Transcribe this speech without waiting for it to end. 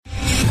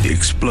The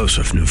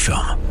explosive new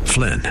film,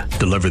 Flynn,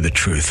 deliver the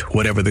truth,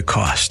 whatever the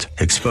cost.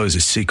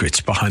 Exposes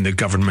secrets behind the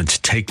government's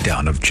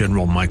takedown of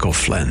General Michael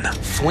Flynn.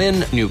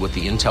 Flynn knew what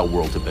the intel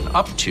world had been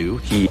up to.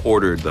 He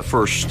ordered the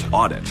first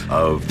audit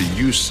of the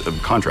use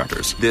of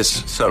contractors.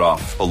 This set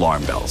off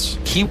alarm bells.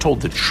 He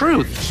told the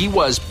truth. He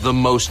was the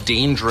most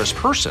dangerous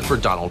person for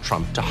Donald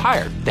Trump to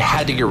hire. They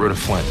had to get rid of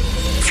Flynn.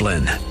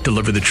 Flynn,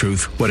 deliver the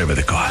truth, whatever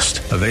the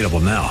cost. Available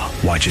now.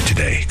 Watch it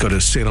today. Go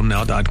to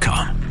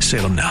salemnow.com.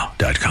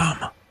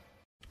 salemnow.com.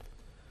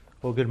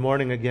 Well, good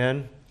morning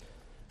again.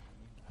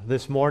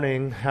 This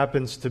morning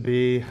happens to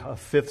be a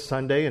fifth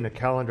Sunday in a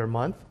calendar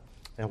month,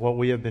 and what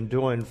we have been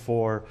doing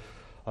for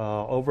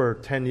over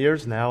 10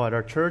 years now at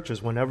our church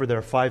is whenever there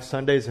are 5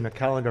 Sundays in a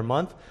calendar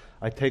month,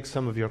 I take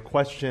some of your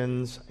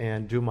questions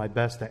and do my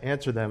best to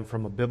answer them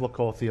from a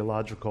biblical,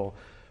 theological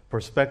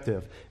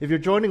perspective. If you're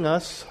joining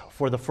us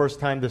for the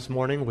first time this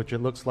morning, which it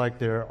looks like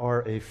there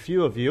are a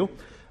few of you,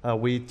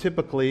 we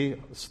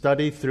typically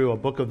study through a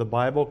book of the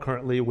Bible.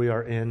 Currently, we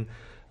are in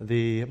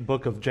the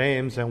book of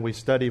James, and we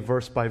study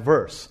verse by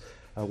verse.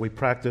 We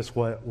practice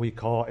what we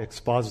call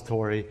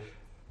expository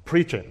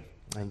preaching,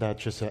 and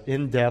that's just an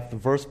in-depth,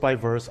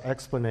 verse-by-verse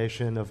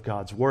explanation of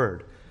God's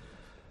Word.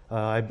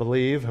 I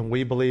believe, and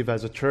we believe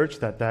as a church,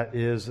 that that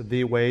is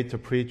the way to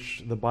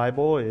preach the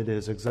Bible. It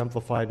is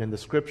exemplified in the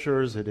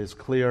Scriptures. It is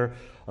clear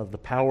of the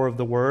power of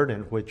the Word,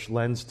 and which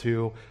lends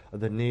to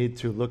the need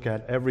to look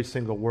at every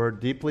single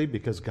word deeply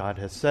because God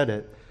has said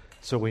it,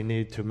 so we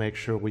need to make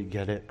sure we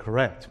get it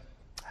correct.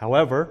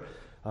 However,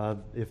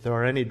 if there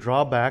are any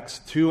drawbacks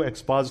to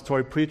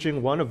expository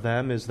preaching, one of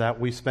them is that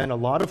we spend a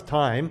lot of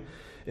time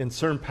in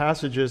certain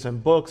passages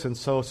and books, and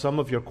so some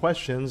of your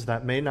questions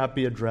that may not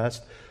be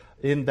addressed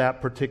in that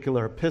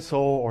particular epistle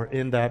or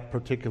in that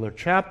particular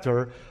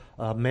chapter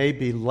may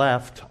be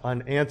left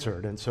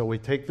unanswered. And so we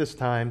take this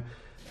time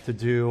to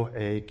do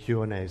a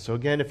Q&A. So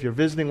again, if you're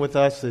visiting with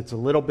us, it's a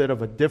little bit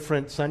of a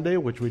different Sunday,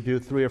 which we do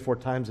 3 or 4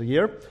 times a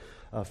year.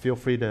 Feel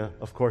free to,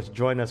 of course,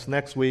 join us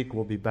next week.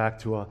 We'll be back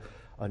to a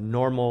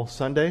normal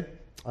Sunday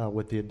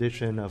with the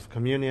addition of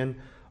communion,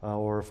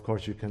 or of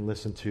course you can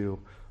listen to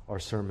our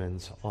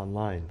sermons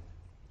online.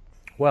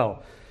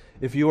 Well,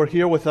 if you were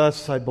here with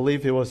us, I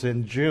believe it was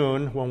in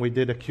June when we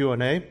did a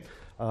Q&A,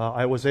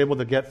 I was able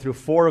to get through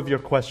 4 of your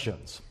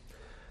questions.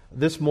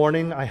 This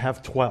morning I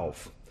have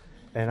 12,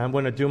 and I'm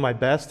going to do my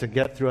best to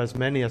get through as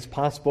many as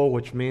possible,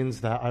 which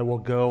means that I will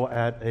go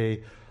at a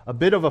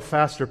bit of a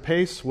faster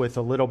pace with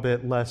a little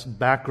bit less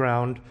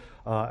background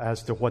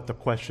as to what the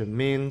question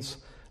means,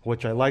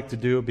 which I like to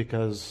do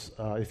because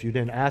if you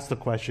didn't ask the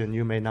question,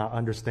 you may not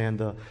understand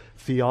the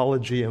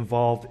theology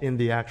involved in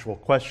the actual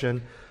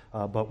question,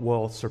 but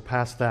we'll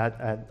surpass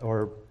that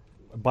or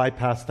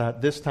bypass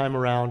that this time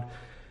around,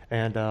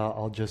 and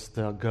I'll just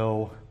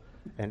go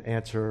and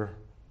answer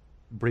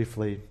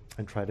briefly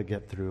and try to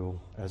get through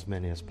as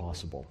many as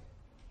possible.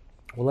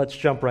 Well, let's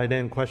jump right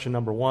in. Question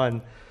number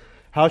 1,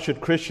 how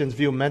should Christians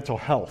view mental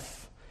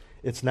health?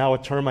 It's now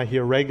a term I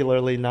hear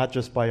regularly, not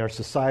just by our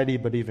society,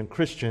 but even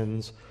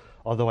Christians,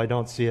 although I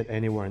don't see it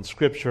anywhere in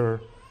Scripture.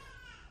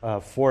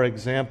 For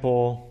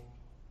example,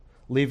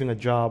 leaving a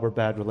job or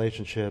bad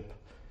relationship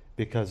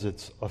because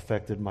it's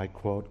affected my,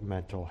 quote,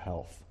 mental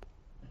health.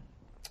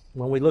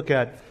 When we look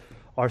at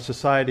our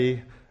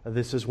society,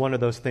 this is one of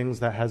those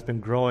things that has been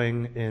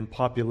growing in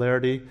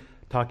popularity,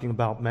 talking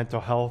about mental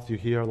health. You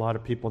hear a lot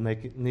of people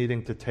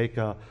needing to take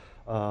a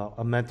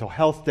mental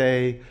health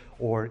day,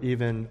 or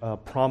even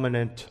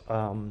prominent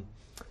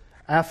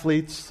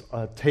athletes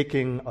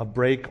taking a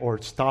break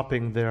or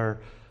stopping their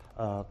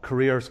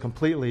careers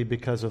completely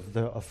because of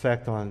the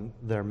effect on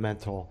their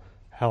mental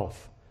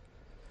health.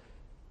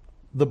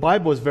 The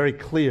Bible is very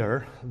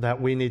clear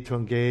that we need to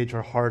engage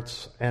our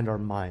hearts and our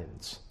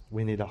minds.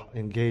 We need to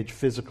engage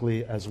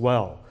physically as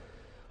well.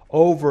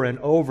 Over and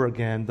over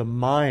again, the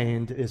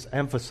mind is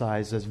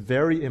emphasized as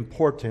very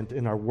important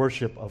in our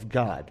worship of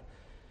God.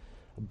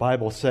 The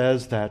Bible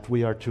says that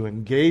we are to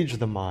engage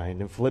the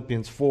mind. In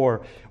Philippians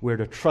 4, we're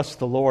to trust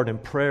the Lord in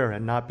prayer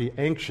and not be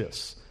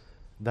anxious.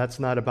 That's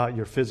not about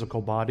your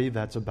physical body,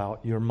 that's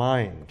about your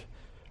mind.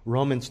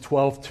 Romans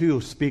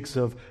 12:2 speaks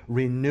of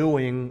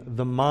renewing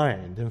the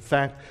mind. In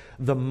fact,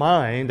 the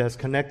mind, as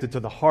connected to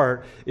the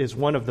heart, is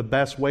one of the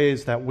best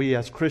ways that we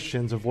as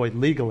Christians avoid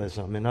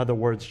legalism. In other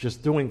words,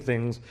 just doing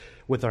things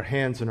with our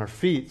hands and our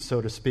feet,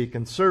 so to speak,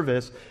 in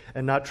service,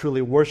 and not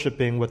truly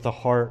worshiping with the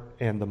heart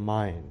and the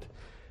mind.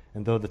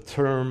 And though the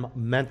term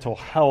mental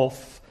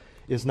health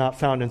is not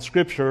found in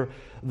Scripture,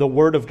 the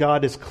Word of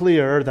God is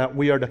clear that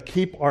we are to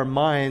keep our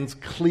minds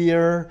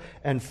clear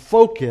and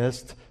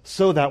focused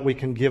so that we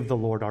can give the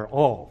Lord our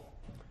all.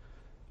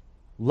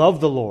 Love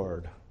the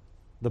Lord,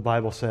 the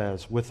Bible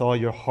says, with all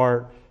your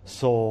heart,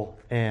 soul,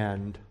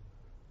 and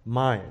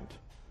mind.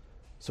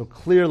 So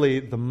clearly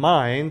the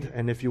mind,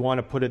 and if you want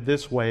to put it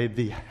this way,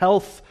 the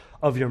health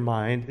of your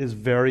mind is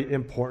very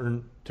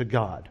important to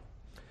God.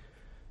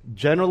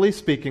 Generally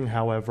speaking,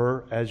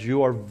 however, as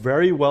you are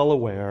very well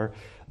aware,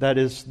 that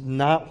is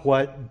not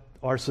what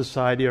our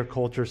society or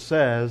culture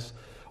says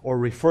or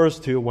refers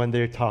to when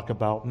they talk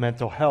about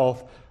mental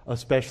health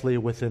especially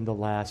within the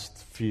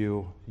last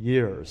few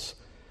years.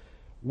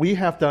 We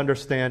have to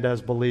understand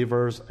as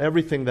believers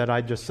everything that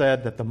I just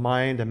said, that the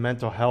mind and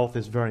mental health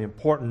is very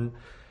important.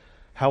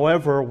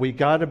 However, we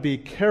got to be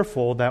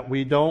careful that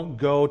we don't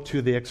go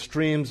to the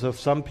extremes of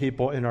some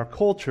people in our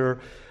culture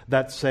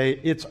that say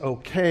it's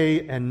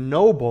okay and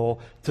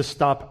noble to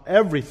stop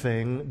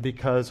everything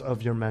because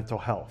of your mental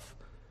health.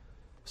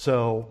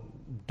 So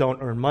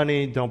don't earn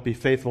money, don't be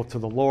faithful to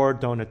the Lord,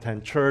 don't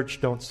attend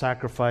church, don't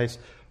sacrifice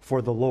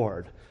for the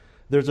Lord.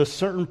 There's a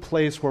certain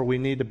place where we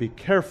need to be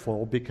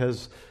careful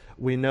because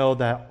we know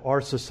that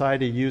our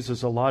society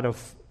uses a lot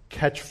of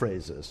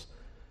catchphrases,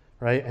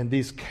 right? And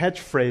these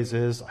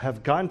catchphrases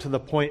have gotten to the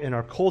point in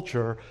our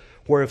culture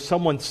where if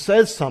someone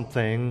says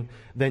something,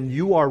 then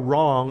you are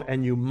wrong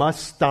and you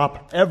must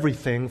stop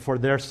everything for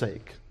their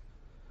sake.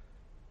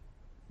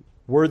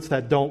 Words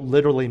that don't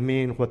literally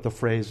mean what the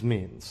phrase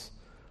means,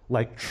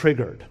 like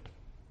triggered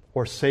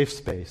or safe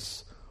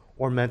space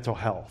or mental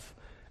health.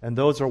 And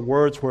those are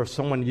words where if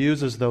someone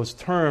uses those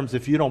terms,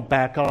 if you don't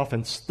back off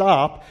and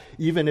stop,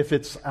 even if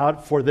it's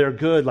out for their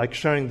good, like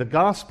sharing the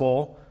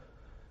gospel,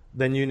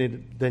 then you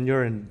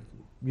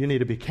need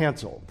to be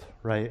canceled,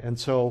 right? And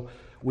so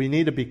we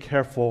need to be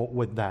careful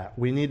with that.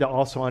 We need to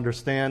also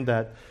understand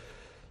that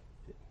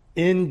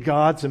in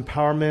God's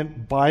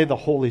empowerment by the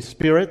Holy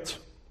Spirit,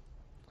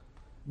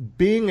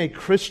 being a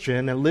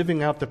Christian and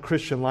living out the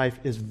Christian life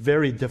is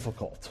very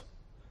difficult.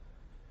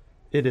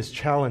 It is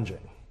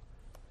challenging.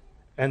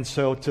 And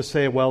so to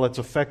say, well, it's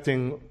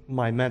affecting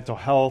my mental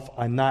health,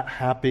 I'm not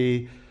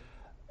happy,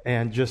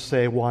 and just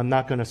say, well, I'm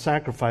not going to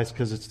sacrifice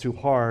because it's too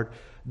hard,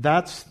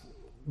 that's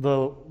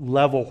the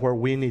level where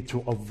we need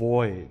to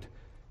avoid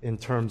in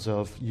terms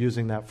of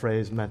using that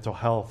phrase, mental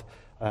health,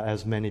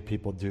 as many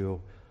people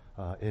do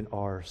in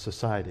our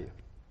society.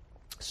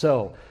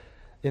 So,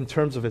 in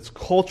terms of its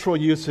cultural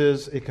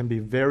uses, it can be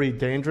very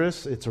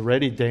dangerous. It's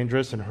already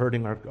dangerous and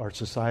hurting our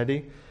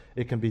society.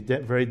 It can be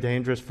very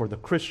dangerous for the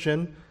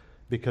Christian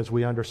because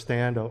we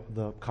understand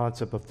the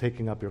concept of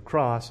taking up your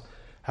cross.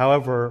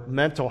 However,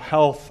 mental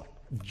health,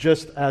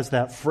 just as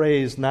that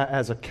phrase, not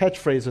as a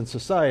catchphrase in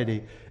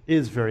society,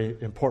 is very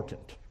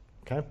important.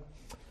 Okay?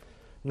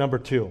 Number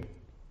 2.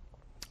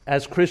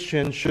 As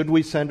Christians, should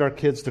we send our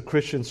kids to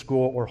Christian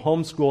school or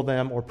homeschool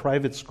them or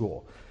private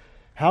school?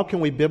 How can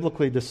we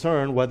biblically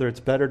discern whether it's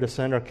better to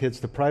send our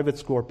kids to private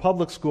school or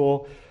public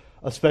school,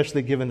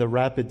 especially given the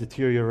rapid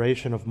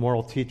deterioration of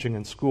moral teaching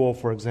in school,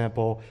 for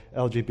example,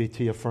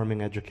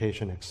 LGBT-affirming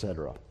education,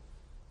 etc.?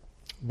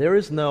 There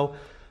is no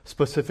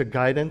specific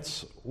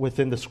guidance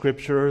within the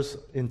Scriptures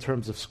in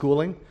terms of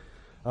schooling.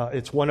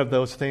 It's one of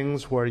those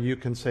things where you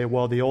can say,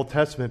 well, the Old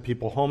Testament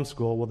people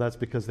homeschool. Well, that's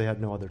because they had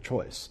no other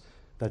choice.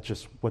 That's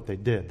just what they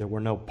did. There were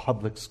no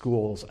public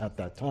schools at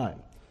that time.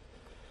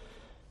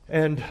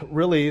 And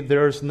really,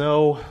 there's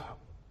no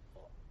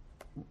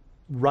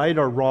right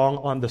or wrong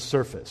on the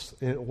surface.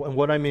 And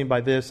what I mean by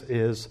this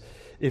is,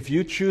 if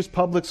you choose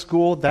public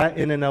school, that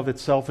in and of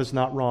itself is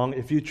not wrong.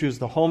 If you choose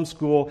the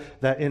homeschool,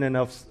 that in and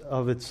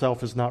of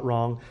itself is not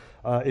wrong.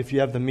 If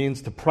you have the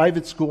means to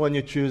private school and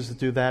you choose to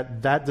do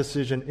that, that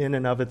decision in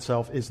and of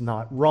itself is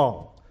not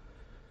wrong.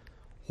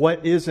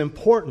 What is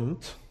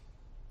important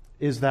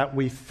is that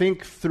we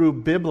think through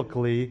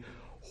biblically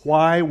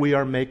why we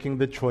are making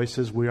the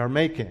choices we are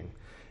making.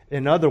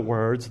 In other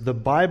words, the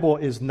Bible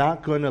is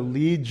not going to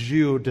lead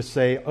you to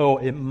say, oh,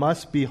 it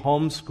must be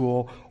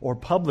homeschool or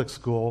public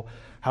school.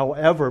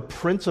 However,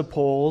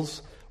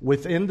 principles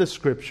within the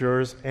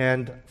Scriptures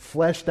and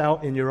fleshed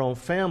out in your own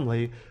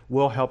family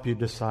will help you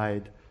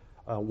decide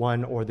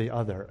one or the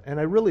other. And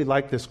I really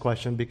like this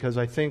question because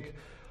I think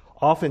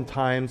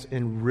oftentimes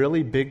in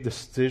really big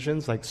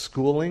decisions like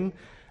schooling,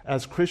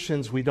 as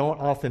Christians, we don't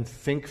often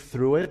think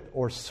through it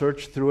or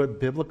search through it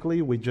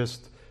biblically. We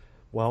just,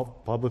 well,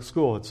 public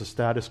school, it's a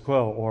status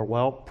quo. Or,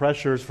 well,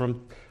 pressures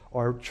from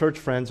our church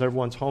friends,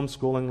 everyone's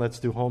homeschooling, let's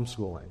do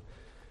homeschooling.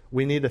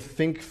 We need to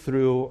think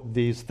through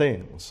these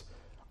things.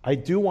 I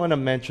do want to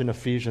mention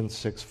Ephesians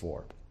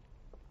 6:4,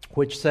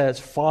 which says,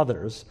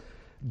 "Fathers,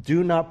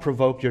 do not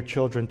provoke your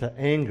children to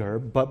anger,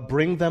 but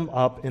bring them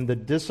up in the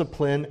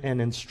discipline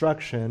and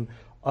instruction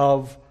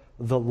of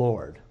the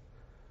Lord."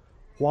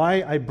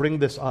 Why I bring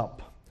this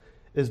up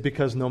is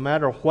because no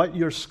matter what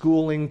your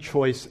schooling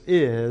choice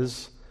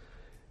is,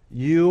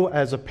 you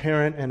as a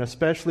parent and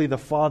especially the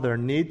father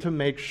need to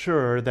make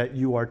sure that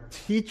you are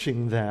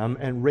teaching them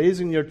and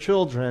raising your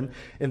children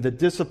in the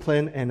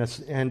discipline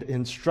and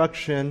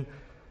instruction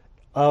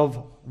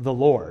of the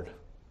Lord.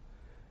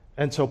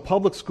 And so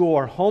public school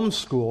or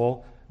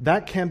homeschool,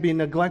 that can be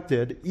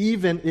neglected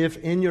even if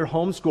in your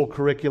homeschool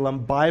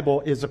curriculum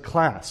Bible is a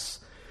class.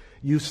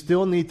 You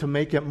still need to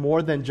make it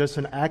more than just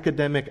an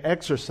academic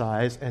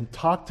exercise and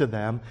talk to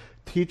them,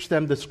 teach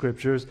them the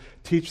Scriptures,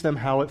 teach them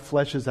how it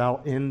fleshes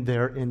out in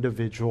their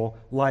individual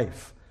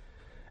life.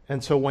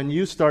 And so when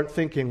you start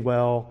thinking,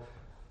 well,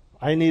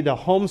 I need a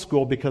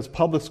homeschool because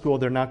public school,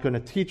 they're not going to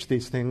teach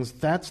these things,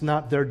 that's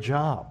not their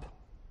job.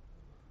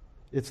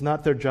 It's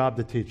not their job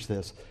to teach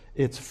this.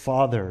 It's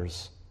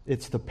fathers,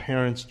 it's the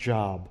parents'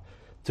 job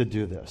to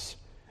do this.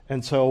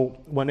 And so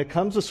when it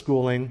comes to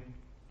schooling,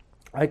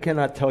 I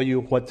cannot tell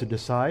you what to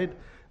decide.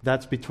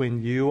 That's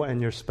between you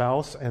and your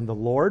spouse and the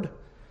Lord.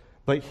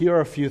 But here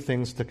are a few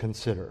things to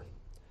consider.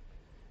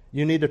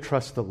 You need to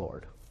trust the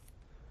Lord.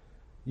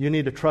 You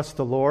need to trust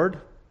the Lord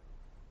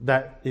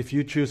that if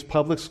you choose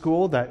public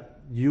school, that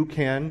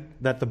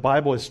the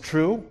Bible is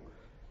true,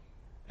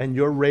 and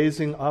you're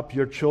raising up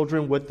your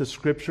children with the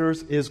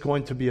Scriptures is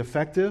going to be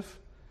effective.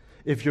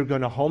 If you're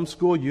going to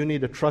homeschool, you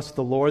need to trust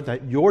the Lord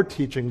that your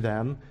teaching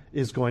them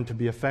is going to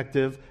be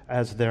effective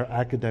as their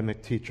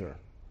academic teacher.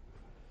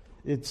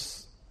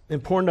 It's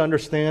important to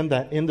understand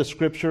that in the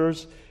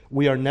Scriptures,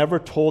 we are never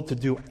told to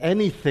do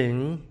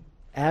anything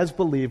as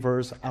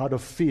believers out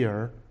of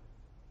fear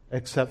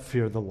except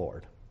fear the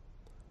Lord.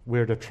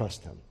 We're to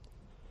trust Him.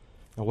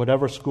 And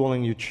whatever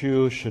schooling you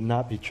choose should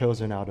not be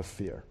chosen out of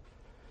fear.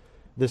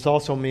 This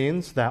also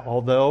means that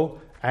although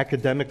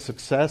academic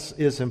success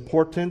is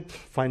important,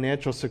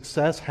 financial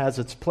success has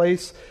its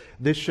place,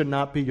 this should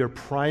not be your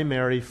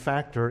primary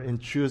factor in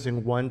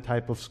choosing one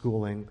type of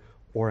schooling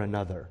or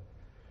another.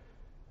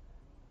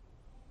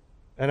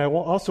 And I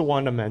also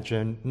want to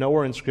mention,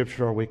 nowhere in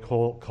Scripture are we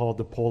called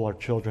to pull our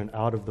children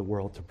out of the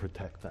world to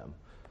protect them.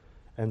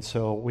 And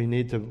so we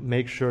need to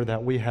make sure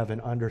that we have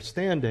an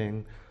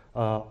understanding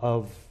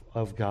of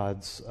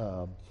God's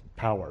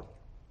power.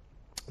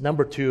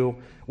 Number 2,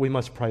 we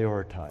must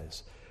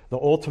prioritize. The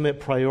ultimate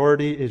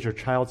priority is your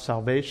child's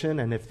salvation,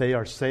 and if they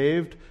are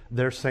saved,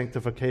 their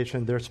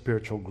sanctification, their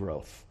spiritual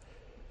growth.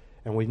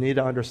 And we need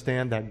to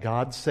understand that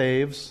God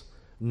saves,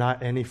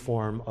 not any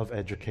form of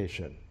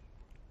education.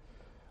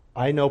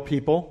 I know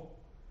people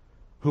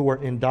who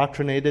were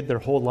indoctrinated their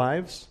whole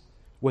lives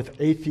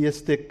with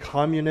atheistic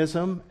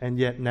communism, and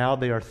yet now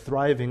they are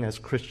thriving as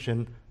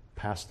Christian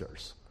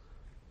pastors.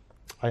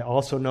 I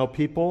also know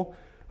people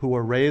who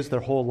were raised their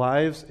whole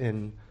lives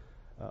in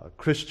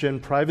Christian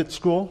private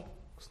school,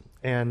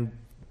 and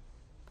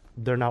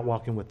they're not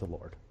walking with the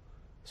Lord.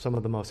 Some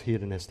of the most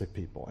hedonistic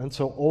people. And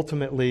so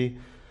ultimately,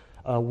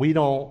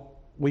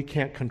 we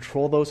can't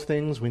control those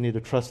things. We need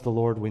to trust the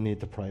Lord. We need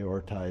to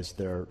prioritize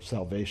their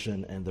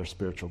salvation and their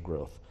spiritual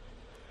growth.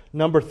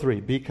 Number 3,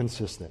 be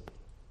consistent.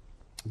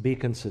 Be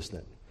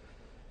consistent.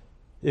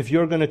 If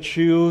you're going to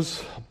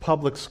choose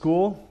public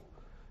school,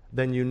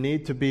 then you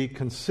need to be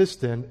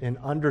consistent in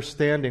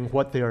understanding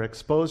what they are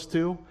exposed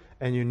to,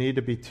 and you need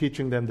to be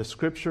teaching them the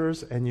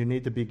Scriptures, and you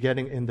need to be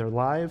getting in their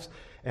lives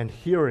and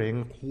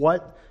hearing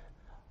what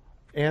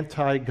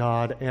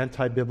anti-God,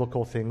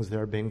 anti-biblical things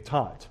they're being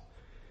taught.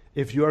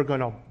 If you are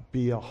going to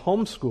be a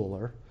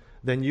homeschooler,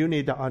 then you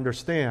need to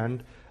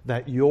understand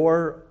that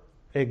your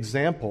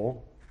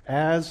example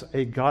as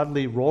a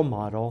godly role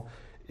model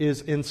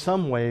is in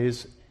some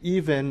ways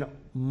even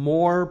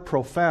more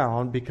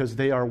profound because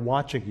they are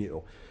watching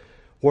you.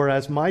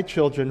 Whereas my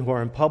children who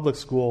are in public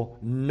school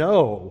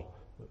know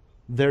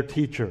their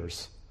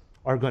teachers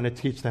are going to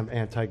teach them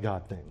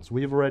anti-God things.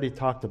 We've already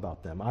talked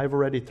about them. I've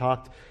already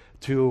talked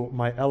to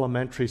my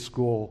elementary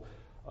school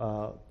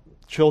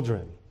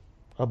children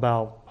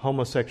about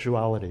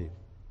homosexuality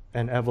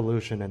and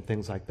evolution and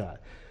things like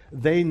that.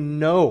 They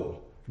know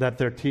that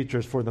their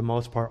teachers, for the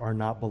most part, are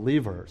not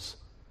believers.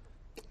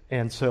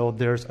 And so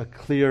there's a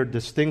clear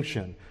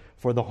distinction.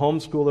 For the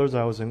homeschoolers,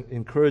 I would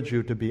encourage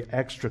you to be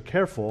extra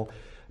careful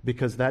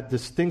because that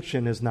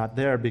distinction is not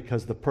there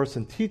because the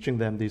person teaching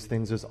them these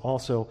things is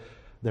also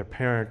their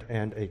parent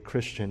and a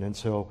Christian. And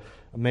so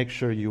make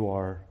sure you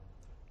are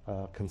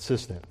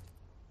consistent.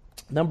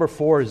 Number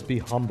 4 is be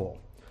humble.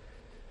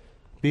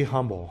 Be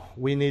humble.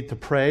 We need to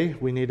pray.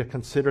 We need to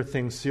consider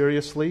things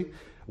seriously.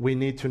 We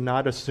need to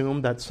not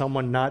assume that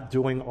someone not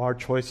doing our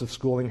choice of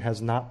schooling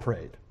has not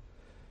prayed.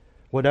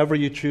 Whatever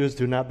you choose,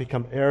 do not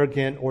become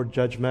arrogant or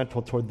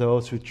judgmental toward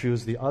those who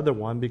choose the other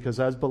one, because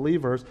as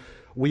believers,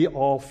 we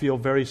all feel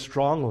very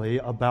strongly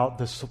about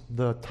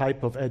the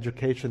type of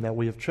education that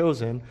we have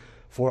chosen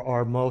for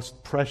our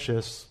most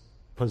precious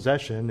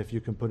possession, if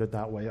you can put it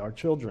that way, our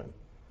children.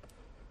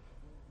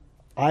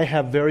 I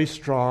have very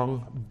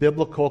strong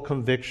biblical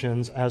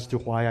convictions as to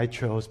why I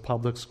chose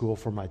public school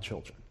for my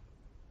children.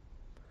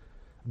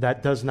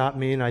 That does not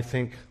mean I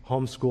think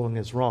homeschooling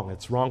is wrong.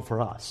 It's wrong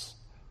for us.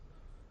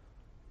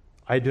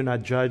 I do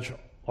not judge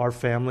our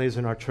families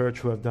in our church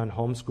who have done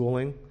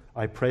homeschooling.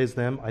 I praise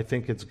them. I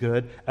think it's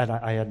good. And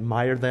I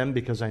admire them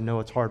because I know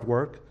it's hard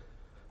work.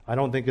 I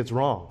don't think it's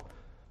wrong.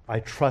 I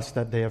trust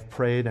that they have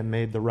prayed and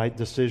made the right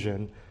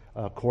decision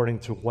according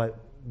to what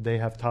they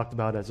have talked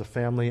about as a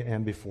family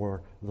and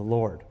before the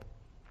Lord.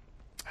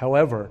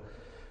 However,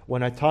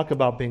 when I talk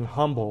about being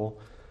humble,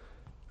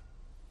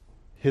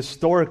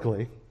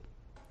 historically,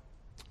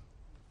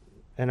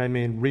 and I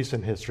mean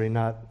recent history,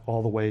 not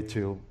all the way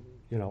to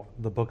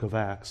the book of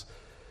Acts,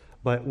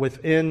 but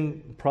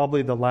within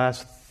probably the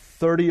last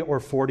 30 or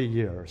 40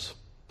 years,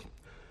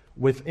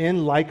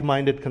 within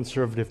like-minded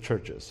conservative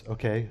churches,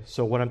 okay?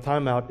 So what I'm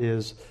talking about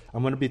is,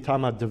 I'm going to be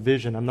talking about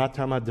division. I'm not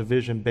talking about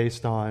division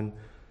based on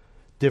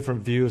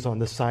different views on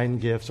the sign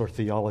gifts or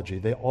theology.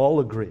 They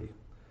all agree.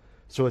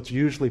 So it's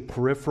usually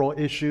peripheral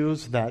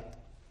issues that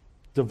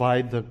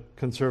divide the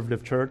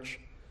conservative church.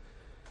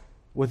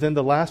 Within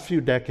the last few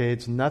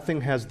decades,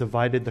 nothing has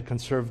divided the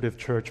conservative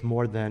church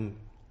more than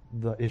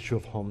the issue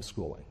of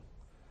homeschooling.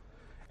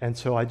 And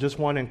so I just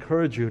want to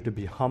encourage you to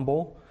be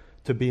humble,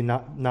 to be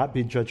not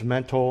be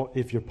judgmental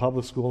if you're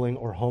public schooling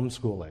or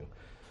homeschooling.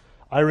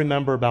 I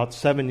remember about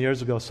 7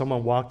 years ago,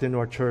 someone walked into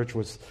our church,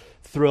 was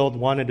thrilled,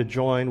 wanted to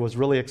join, was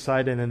really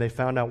excited, and they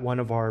found out one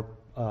of our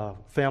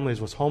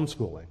families was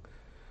homeschooling.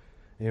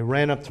 And he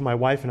ran up to my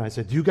wife and I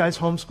said, "Do you guys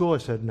homeschool?" I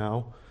said,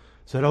 "No." I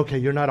said, "Okay,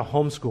 you're not a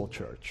homeschool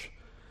church."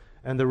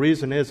 And the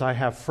reason is I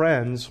have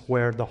friends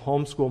where the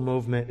homeschool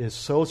movement is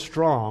so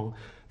strong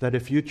that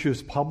if you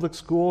choose public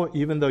school,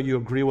 even though you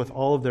agree with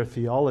all of their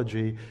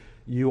theology,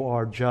 you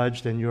are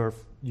judged and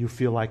you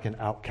feel like an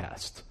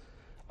outcast.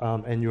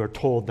 And you are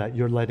told that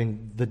you're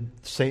letting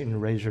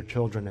Satan raise your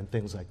children and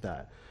things like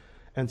that.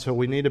 And so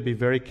we need to be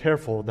very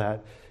careful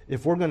that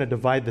if we're going to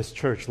divide this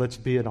church, let's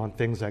be it on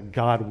things that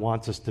God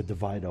wants us to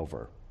divide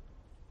over.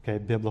 Okay,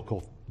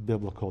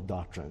 biblical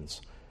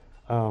doctrines.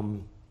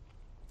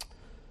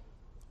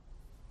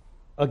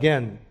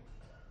 Again,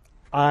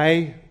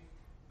 I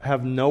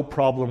have no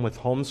problem with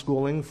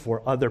homeschooling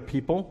for other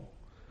people.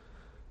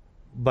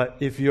 But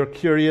if you're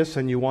curious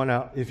and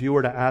if you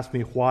were to ask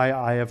me why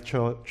I have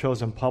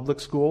chosen public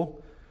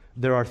school,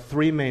 there are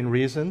three main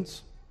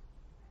reasons.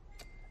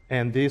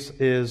 And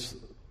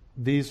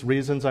these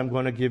reasons I'm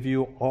going to give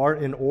you are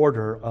in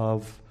order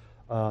of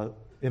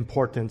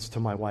importance to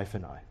my wife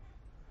and I.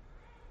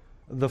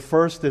 The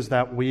first is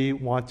that we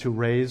want to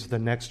raise the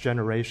next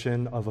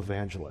generation of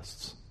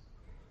evangelists.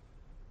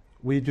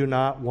 We do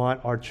not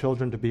want our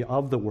children to be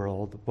of the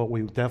world, but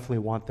we definitely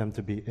want them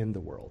to be in the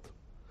world.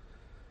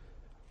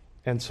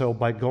 And so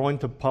by going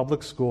to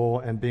public school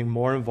and being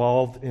more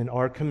involved in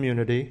our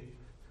community,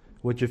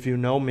 which if you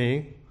know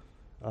me,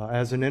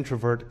 as an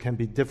introvert can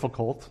be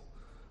difficult,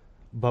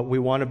 but we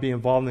want to be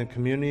involved in the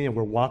community and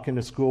we're walking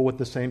to school with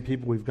the same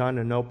people, we've gotten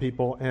to know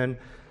people, and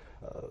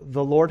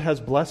the Lord has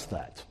blessed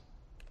that.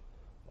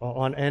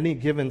 On any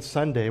given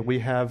Sunday, we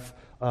have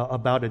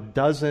about a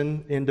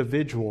dozen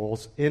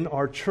individuals in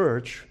our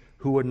church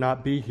who would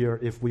not be here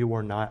if we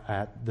were not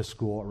at the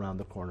school around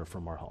the corner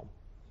from our home.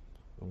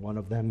 And one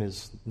of them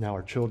is now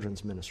our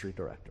children's ministry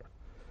director.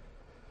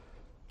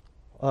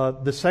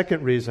 The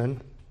second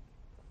reason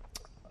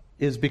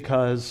is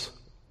because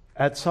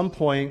at some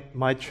point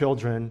my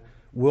children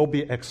will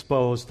be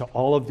exposed to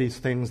all of these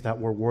things that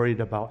we're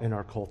worried about in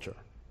our culture.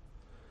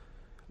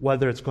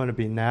 Whether it's going to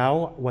be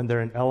now when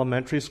they're in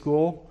elementary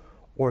school,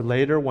 or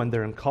later when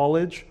they're in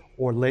college,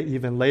 or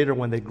even later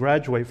when they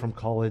graduate from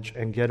college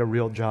and get a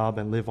real job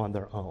and live on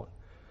their own.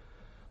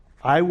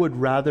 I would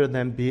rather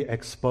them be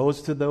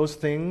exposed to those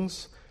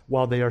things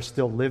while they are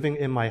still living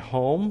in my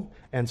home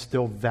and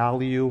still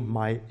value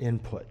my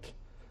input,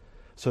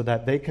 so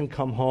that they can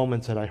come home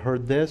and say, "I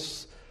heard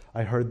this,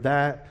 I heard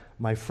that,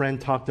 my friend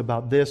talked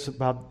about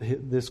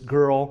this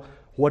girl,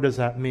 what does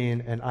that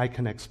mean?" And I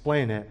can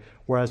explain it.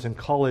 Whereas in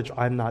college,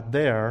 I'm not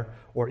there,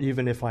 or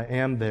even if I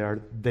am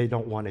there, they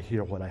don't want to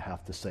hear what I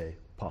have to say,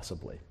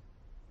 possibly.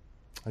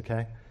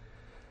 Okay?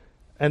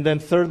 And then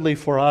thirdly,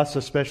 for us,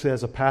 especially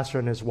as a pastor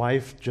and his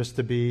wife, just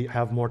to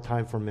have more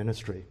time for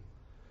ministry.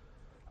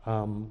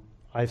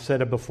 I've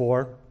said it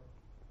before.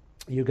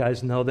 You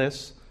guys know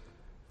this.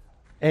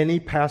 Any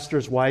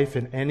pastor's wife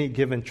in any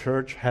given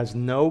church has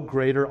no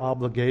greater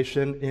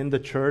obligation in the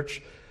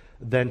church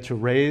than to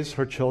raise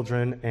her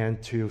children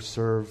and to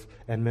serve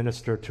and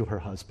minister to her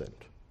husband.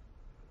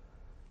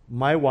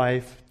 My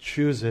wife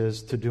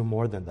chooses to do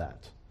more than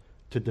that,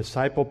 to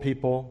disciple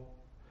people,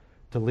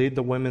 to lead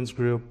the women's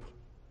group,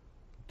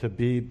 to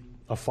be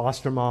a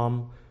foster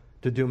mom,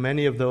 to do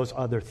many of those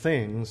other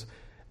things.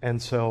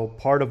 And so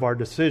part of our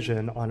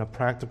decision on a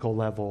practical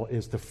level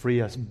is to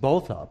free us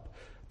both up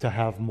to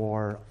have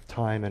more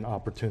time and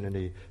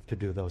opportunity to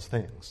do those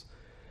things.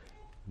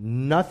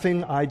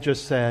 Nothing I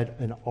just said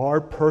in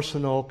our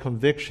personal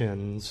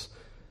convictions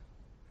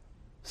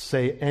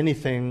say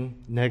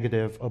anything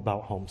negative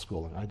about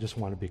homeschooling. I just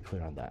want to be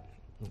clear on that.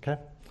 Okay?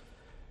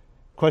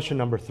 Question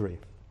number 3.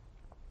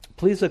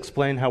 Please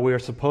explain how we are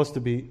supposed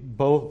to be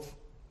both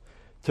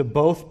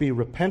be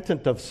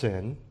repentant of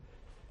sin,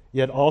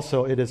 yet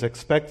also it is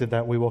expected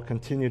that we will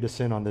continue to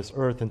sin on this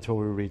earth until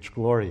we reach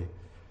glory.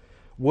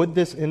 Would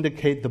this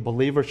indicate the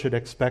believer should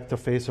expect to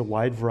face a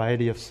wide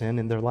variety of sin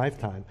in their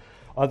lifetime?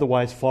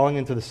 Otherwise, falling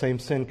into the same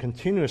sin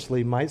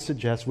continuously might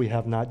suggest we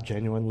have not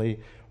genuinely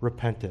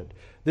repented.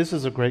 This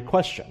is a great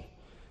question,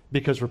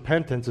 because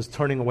repentance is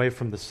turning away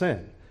from the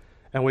sin.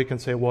 And we can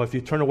say, well, if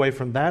you turn away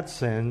from that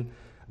sin,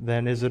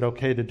 then is it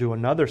okay to do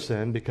another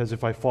sin? Because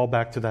if I fall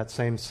back to that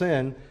same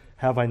sin,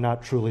 have I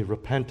not truly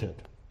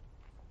repented?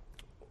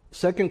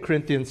 2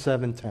 Corinthians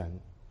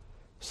 7:10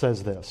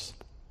 says this.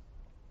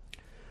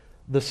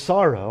 The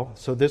sorrow,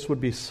 so this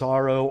would be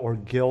sorrow or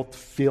guilt,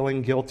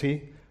 feeling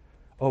guilty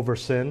over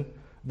sin.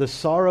 The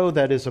sorrow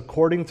that is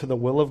according to the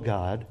will of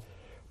God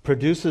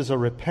produces a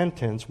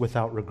repentance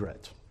without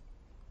regret,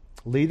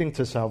 leading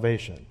to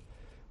salvation.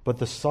 But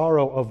the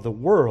sorrow of the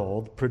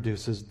world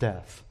produces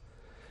death.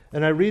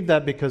 And I read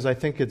that because I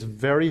think it's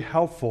very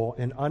helpful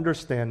in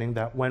understanding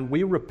that when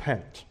we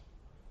repent,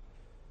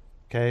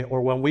 Okay?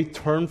 Or when we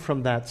turn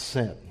from that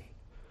sin,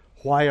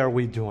 why are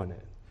we doing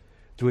it?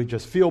 Do we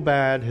just feel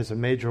bad? Has it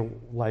made your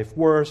life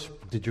worse?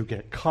 Did you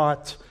get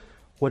caught?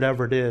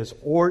 Whatever it is.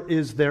 Or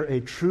is there a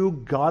true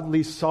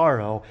godly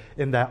sorrow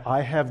in that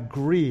I have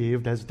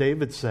grieved, as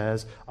David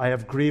says, I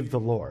have grieved the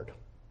Lord?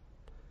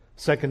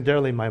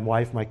 Secondarily, my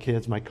wife, my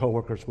kids, my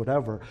coworkers,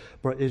 whatever.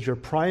 But is your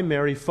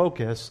primary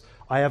focus,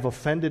 I have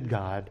offended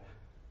God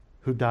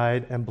who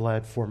died and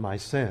bled for my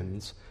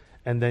sins,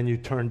 and then you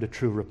turn to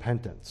true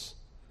repentance?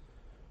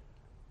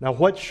 Now,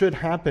 what should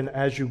happen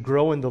as you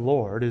grow in the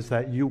Lord is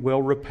that you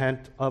will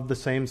repent of the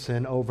same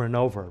sin over and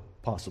over,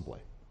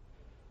 possibly.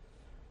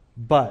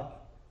 But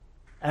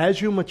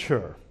as you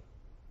mature,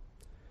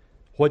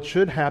 what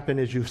should happen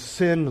is you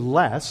sin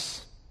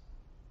less,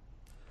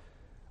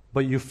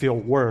 but you feel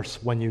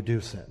worse when you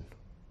do sin.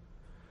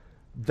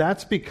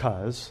 That's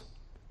because,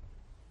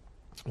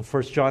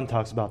 1 John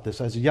talks about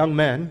this, as young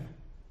men,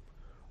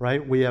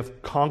 right, we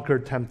have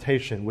conquered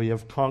temptation, we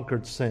have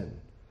conquered sin.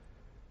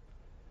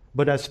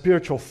 But as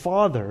spiritual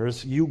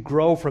fathers, you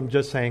grow from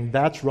just saying,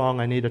 that's wrong,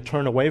 I need to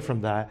turn away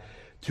from that,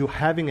 to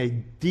having a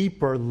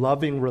deeper,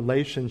 loving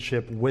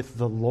relationship with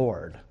the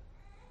Lord.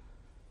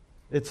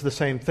 It's the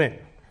same thing,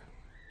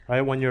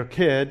 right? When you're a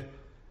kid,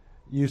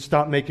 you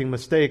stop making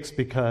mistakes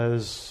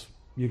because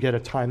you get a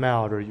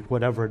timeout or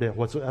whatever it is,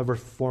 whatever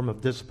form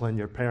of discipline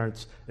your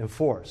parents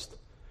enforced.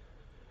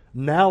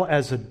 Now,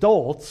 as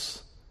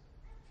adults,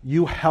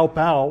 you help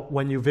out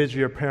when you visit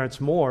your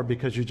parents more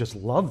because you just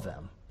love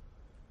them.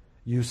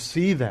 You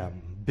see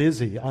them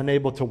busy,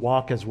 unable to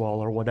walk as well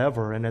or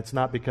whatever, and it's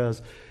not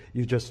because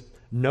you just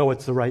know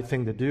it's the right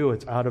thing to do.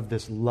 It's out of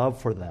this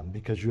love for them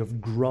because you have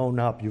grown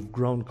up, you've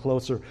grown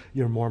closer,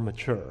 you're more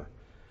mature.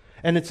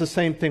 And it's the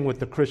same thing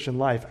with the Christian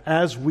life.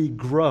 As we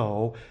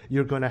grow,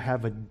 you're going to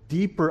have a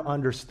deeper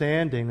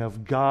understanding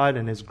of God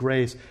and His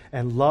grace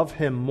and love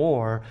Him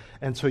more,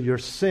 and so your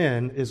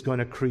sin is going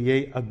to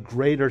create a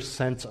greater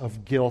sense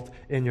of guilt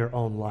in your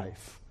own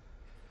life.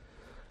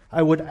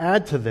 I would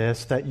add to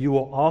this that you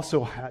will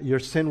also your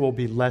sin will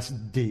be less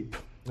deep.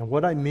 And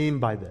what I mean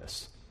by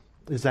this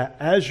is that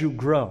as you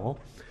grow,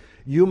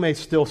 you may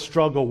still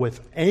struggle with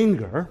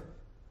anger,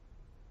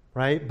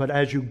 right? But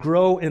as you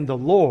grow in the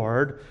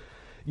Lord,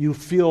 you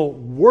feel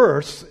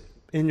worse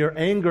in your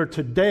anger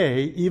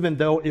today, even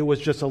though it was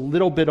just a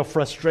little bit of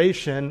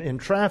frustration in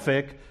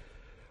traffic,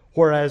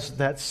 whereas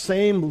that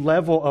same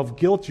level of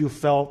guilt you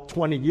felt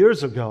 20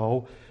 years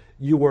ago,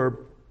 you were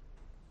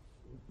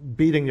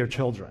beating your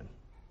children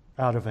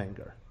out of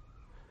anger.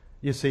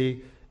 You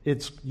see,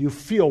 you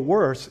feel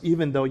worse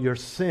even though your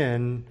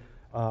sin,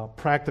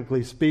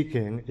 practically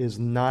speaking, is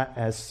not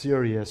as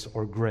serious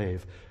or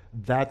grave.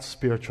 That's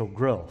spiritual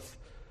growth.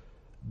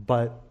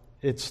 But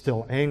it's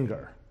still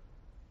anger.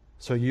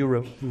 So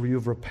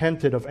you've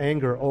repented of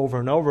anger over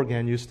and over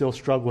again. You still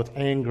struggle with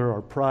anger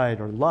or pride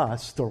or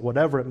lust or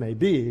whatever it may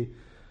be,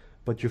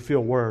 but you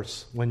feel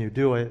worse when you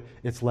do it.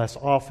 It's less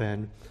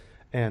often,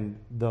 and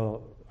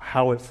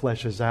how it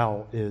fleshes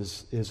out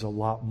is a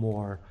lot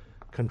more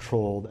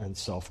controlled and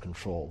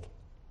self-controlled.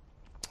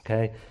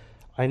 Okay?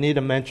 I need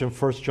to mention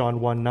 1 John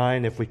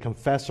 1:9. If we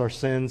confess our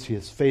sins, He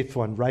is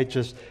faithful and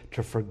righteous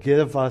to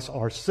forgive us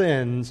our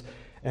sins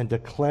and to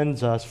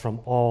cleanse us from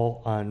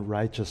all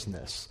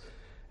unrighteousness.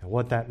 And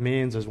what that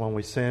means is when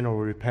we sin or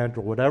we repent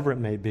or whatever it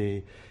may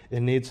be, it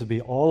needs to be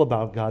all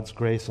about God's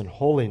grace and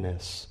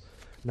holiness,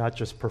 not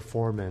just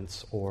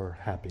performance or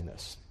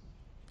happiness.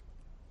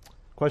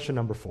 Question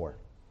number 4.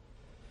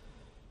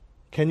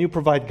 Can you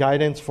provide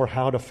guidance for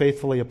how to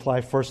faithfully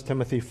apply 1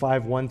 Timothy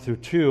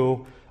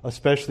 5:1-2,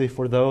 especially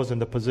for those in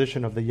the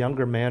position of the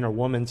younger man or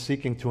woman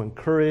seeking to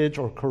encourage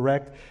or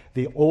correct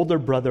the older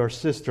brother or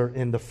sister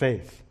in the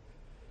faith?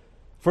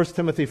 1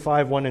 Timothy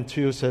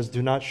 5:1-2 says,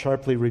 "Do not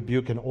sharply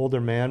rebuke an older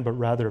man, but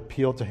rather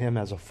appeal to him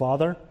as a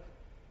father,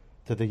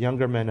 to the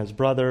younger men as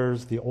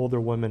brothers, the older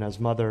women as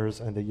mothers,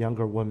 and the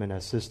younger women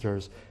as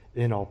sisters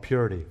in all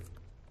purity."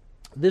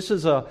 This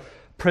is a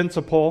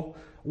principle.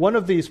 One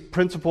of these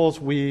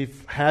principles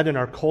we've had in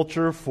our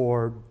culture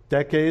for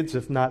decades,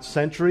 if not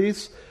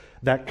centuries,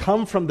 that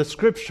come from the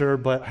Scripture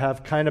but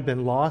have kind of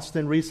been lost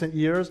in recent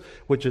years,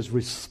 which is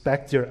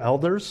respect your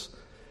elders.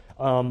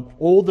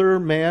 Older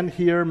man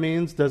here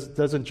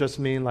doesn't just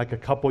mean like a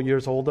couple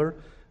years older.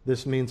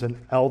 This means an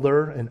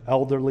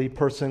elderly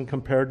person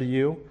compared to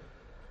you.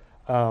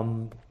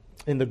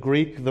 In the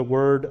Greek, the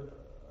word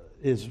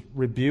is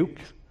rebuke,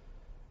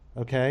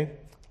 okay?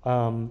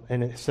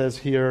 And it says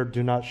here,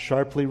 do not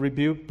sharply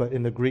rebuke, but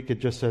in the Greek it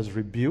just says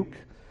rebuke.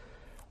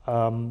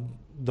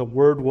 The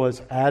word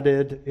was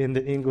added in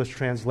the English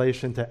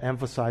translation to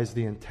emphasize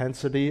the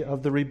intensity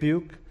of the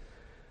rebuke.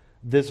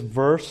 This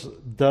verse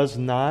does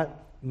not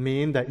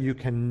mean that you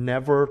can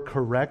never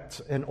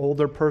correct an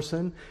older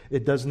person.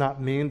 It does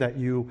not mean that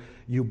you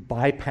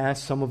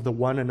bypass some of the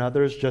one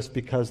another's just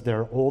because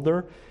they're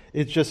older.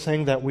 It's just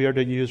saying that we are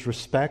to use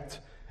respect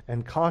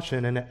and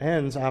caution, and it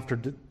ends after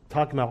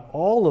talking about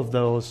all of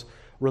those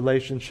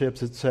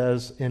relationships. It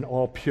says, in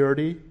all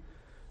purity.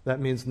 That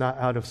means not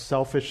out of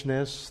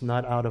selfishness,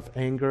 not out of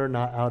anger,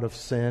 not out of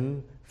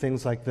sin,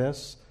 things like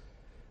this.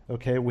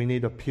 Okay, we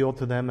need to appeal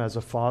to them as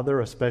a father,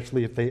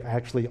 especially if they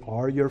actually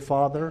are your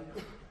father.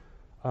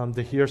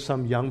 To hear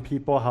some young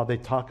people, how they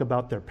talk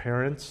about their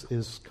parents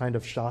is kind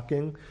of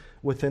shocking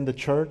within the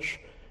church.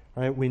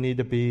 Right? We need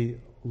to be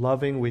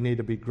loving, we need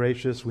to be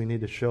gracious, we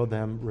need to show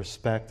them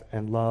respect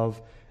and love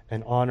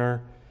and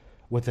honor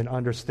with an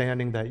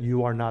understanding that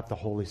you are not the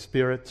Holy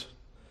Spirit.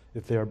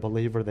 If they are a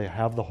believer, they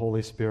have the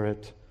Holy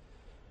Spirit.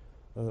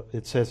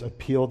 It says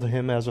appeal to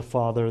him as a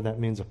father. That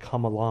means to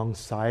come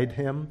alongside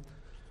him,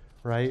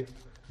 right?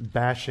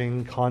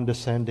 Bashing,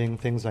 condescending,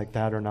 things like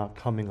that are not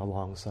coming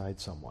alongside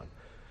someone.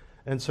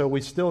 And so we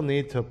still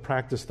need to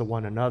practice the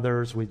one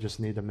another's. We just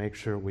need to make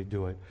sure we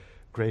do it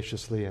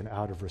graciously and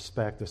out of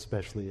respect,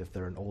 especially if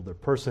they're an older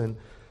person.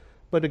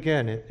 But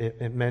again,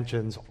 it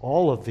mentions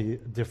all of the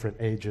different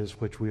ages,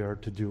 which we are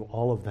to do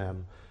all of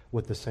them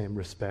with the same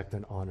respect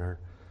and honor,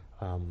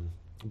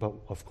 but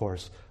of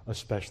course,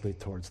 especially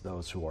towards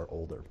those who are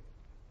older.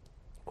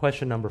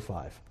 Question number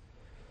 5.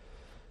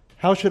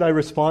 How should I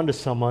respond to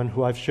someone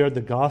who I've shared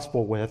the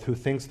gospel with who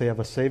thinks they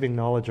have a saving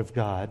knowledge of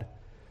God,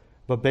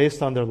 but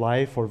based on their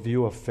life or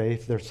view of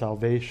faith, their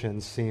salvation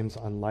seems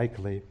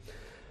unlikely?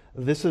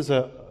 This is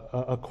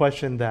a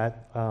question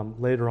that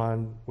later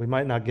on, we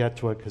might not get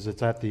to it because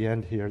it's at the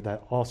end here,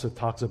 that also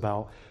talks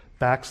about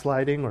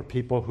backsliding, or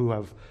people who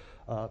have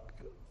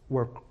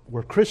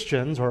were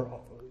Christians,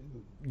 or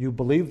you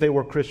believe they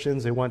were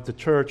Christians, they went to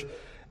church,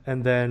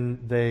 and then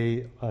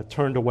they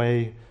turned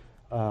away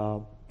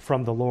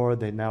from the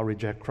Lord. They now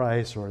reject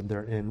Christ, or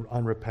they're in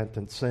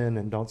unrepentant sin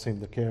and don't seem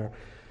to care.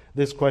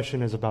 This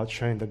question is about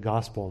sharing the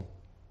gospel.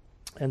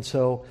 And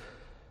so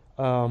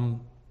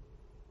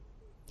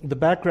the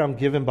background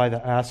given by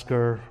the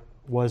asker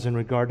was in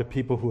regard to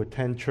people who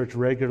attend church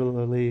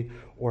regularly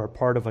or are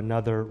part of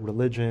another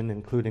religion,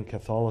 including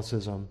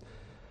Catholicism.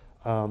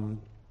 I'll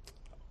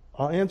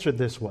answer it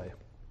this way.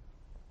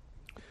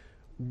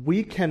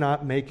 We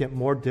cannot make it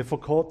more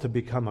difficult to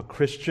become a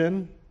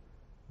Christian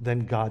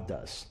than God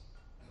does.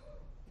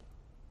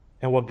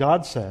 And what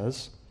God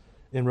says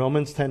in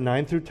Romans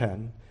 10:9 through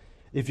 10,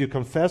 if you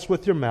confess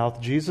with your mouth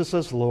Jesus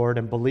as Lord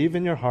and believe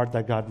in your heart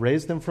that God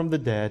raised him from the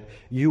dead,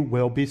 you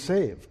will be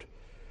saved.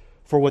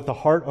 For with the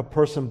heart a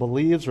person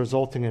believes,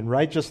 resulting in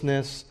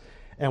righteousness,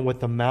 and with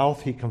the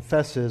mouth he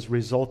confesses,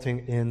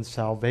 resulting in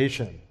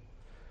salvation.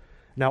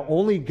 Now,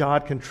 only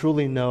God can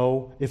truly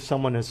know if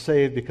someone is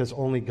saved, because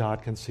only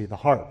God can see the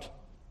heart.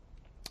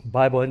 The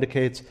Bible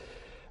indicates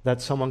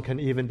that someone can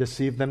even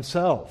deceive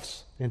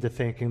themselves into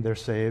thinking they're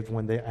saved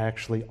when they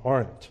actually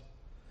aren't.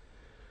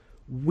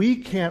 We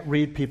can't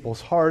read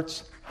people's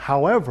hearts.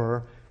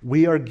 However,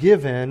 we are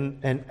given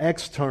an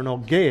external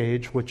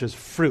gauge, which is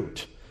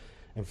fruit.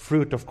 And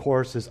fruit, of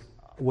course,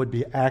 would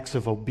be acts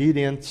of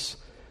obedience,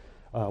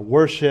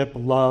 worship,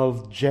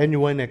 love,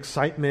 genuine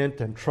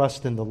excitement, and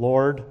trust in the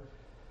Lord.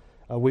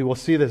 We will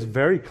see this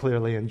very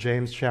clearly in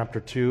James chapter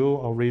 2.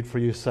 I'll read for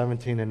you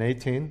 17 and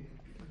 18.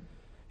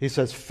 He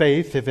says,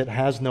 faith, if it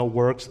has no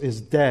works,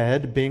 is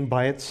dead, being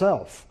by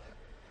itself.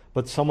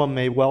 But someone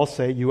may well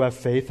say, you have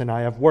faith and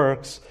I have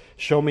works.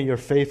 Show me your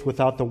faith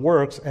without the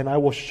works, and I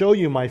will show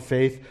you my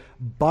faith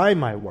by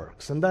my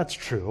works. And that's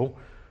true,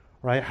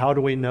 right? How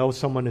do we know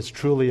someone is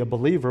truly a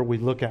believer? We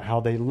look at how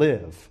they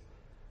live,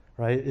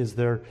 right? Is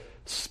their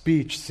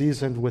speech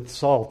seasoned with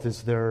salt?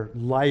 Is their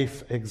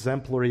life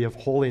exemplary of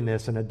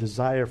holiness and a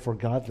desire for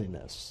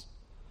godliness?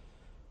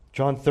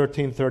 John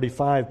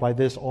 13:35, by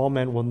this all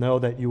men will know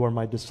that you are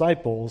my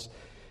disciples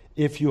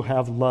if you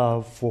have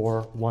love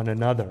for one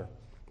another.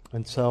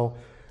 And so,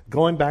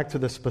 going back to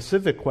the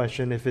specific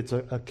question, if it's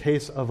a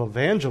case of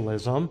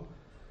evangelism,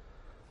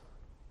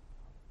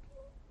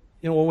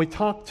 when we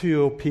talk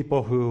to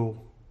people who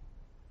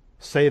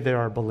say they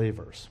are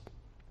believers,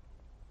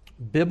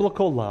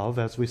 biblical love,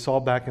 as we saw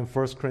back in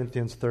 1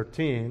 Corinthians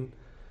 13,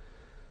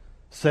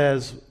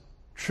 says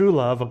true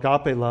love,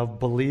 agape love,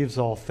 believes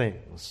all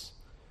things.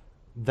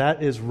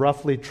 That is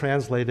roughly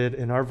translated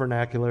in our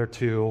vernacular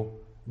to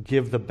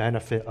give the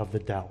benefit of the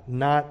doubt.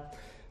 Not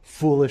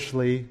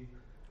foolishly,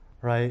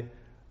 right?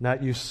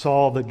 Not you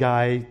saw the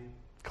guy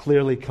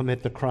clearly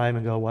commit the crime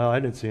and go, well, I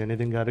didn't see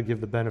anything, got to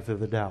give the benefit of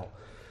the doubt.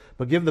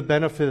 But give the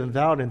benefit of the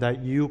doubt in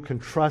that you can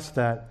trust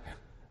that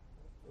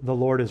the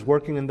Lord is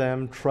working in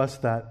them,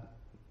 trust that,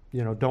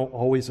 don't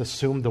always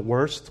assume the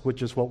worst,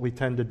 which is what we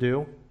tend to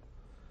do.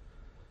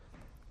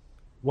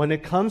 When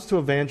it comes to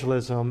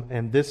evangelism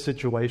and this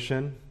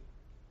situation,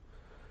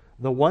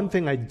 the one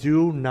thing I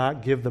do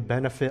not give the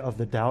benefit of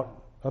the doubt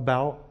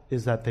about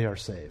is that they are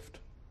saved.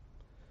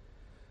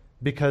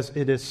 Because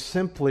it is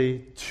simply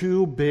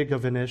too big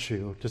of an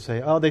issue to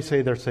say, oh, they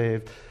say they're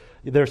saved,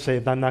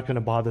 I'm not going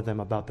to bother them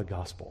about the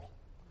gospel.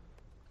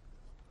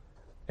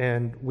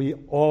 And we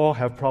all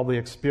have probably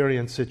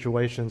experienced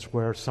situations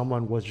where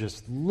someone was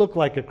just look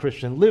like a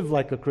Christian, live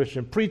like a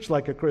Christian, preach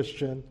like a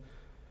Christian,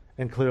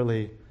 and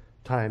clearly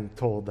time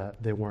told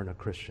that they weren't a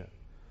Christian.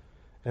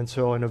 And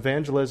so in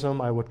evangelism,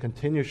 I would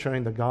continue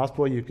sharing the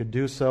gospel. You could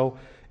do so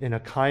in a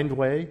kind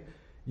way,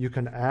 You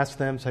can ask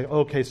them, say,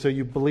 okay, so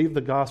you believe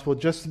the gospel,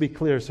 just to be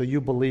clear, so you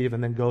believe,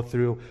 and then go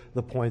through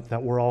the point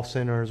that we're all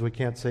sinners, we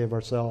can't save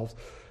ourselves,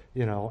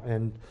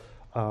 and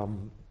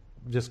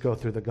just go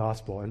through the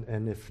gospel.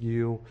 And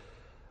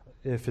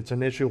if it's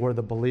an issue where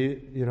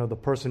the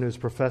person who's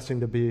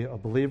professing to be a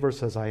believer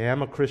says, I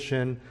am a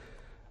Christian,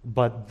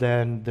 but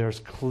then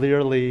there's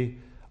clearly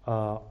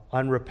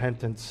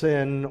unrepentant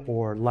sin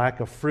or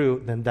lack of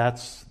fruit, then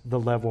that's the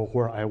level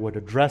where I would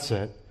address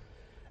it.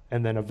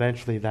 And then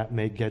eventually that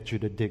may get you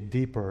to dig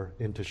deeper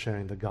into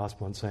sharing the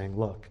gospel and saying,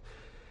 look,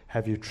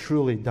 have you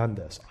truly done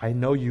this? I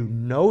know you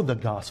know the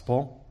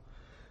gospel,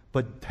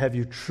 but have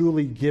you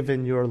truly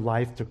given your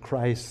life to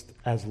Christ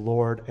as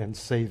Lord and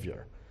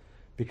Savior?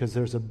 Because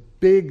there's a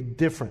big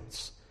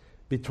difference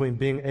between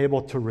being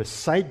able to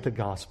recite the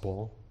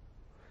gospel,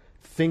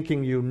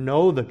 thinking you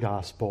know the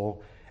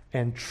gospel,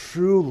 and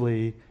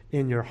truly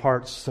in your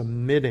heart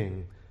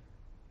submitting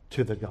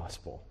to the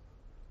gospel.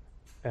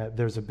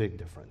 There's a big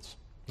difference.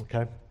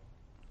 Okay?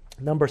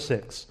 Number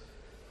 6.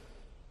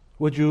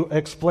 Would you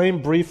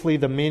explain briefly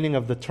the meaning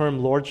of the term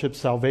lordship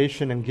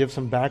salvation and give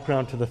some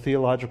background to the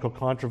theological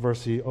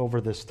controversy over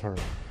this term?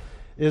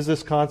 Is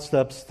this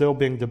concept still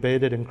being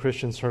debated in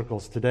Christian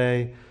circles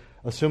today?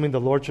 Assuming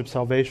the lordship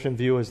salvation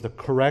view is the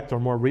correct or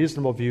more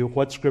reasonable view,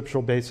 what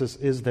scriptural basis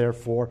is there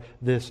for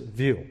this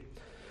view?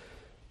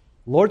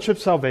 Lordship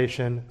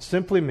salvation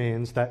simply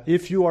means that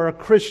if you are a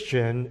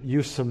Christian,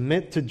 you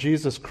submit to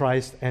Jesus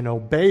Christ and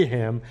obey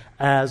Him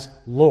as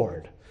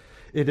Lord.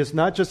 It is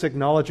not just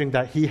acknowledging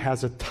that He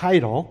has a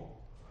title,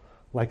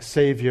 like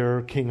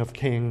Savior, King of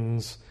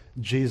Kings,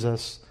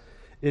 Jesus.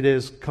 It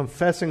is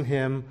confessing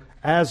Him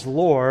as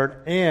Lord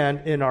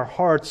and in our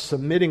hearts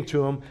submitting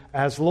to Him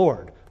as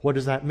Lord. What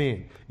does that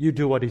mean? You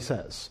do what He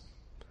says.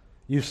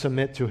 You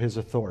submit to His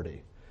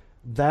authority.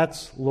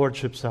 That's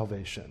lordship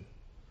salvation.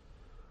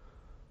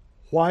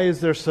 Why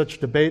is there such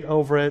debate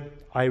over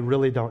it? I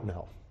really don't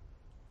know.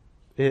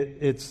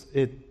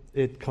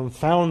 It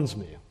confounds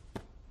me.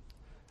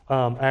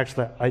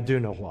 Actually, I do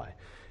know why.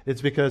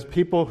 It's because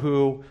people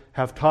who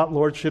have taught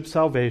lordship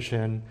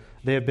salvation,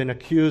 they have been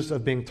accused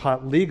of being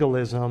taught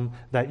legalism,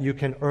 that you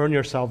can earn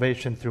your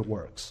salvation through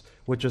works,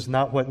 which is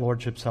not what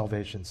lordship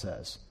salvation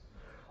says.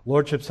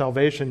 Lordship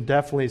salvation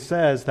definitely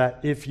says that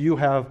if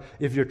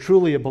you're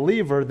truly a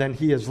believer, then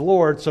He is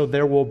Lord, so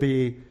there will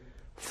be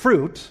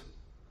fruit.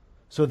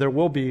 So there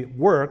will be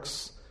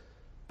works,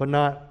 but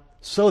not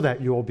so that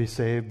you will be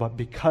saved, but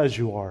because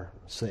you are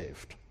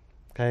saved.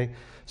 Okay?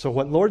 So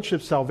what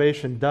lordship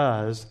salvation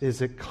does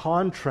is it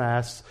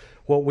contrasts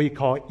what we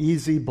call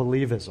easy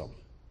believism.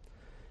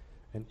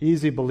 And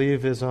easy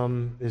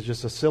believism is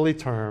just a silly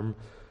term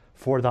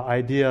for the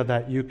idea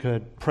that you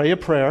could pray a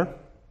prayer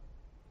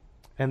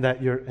and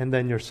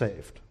then you're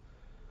saved.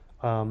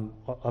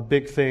 A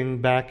big thing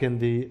back in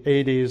the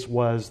 80s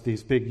was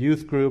these big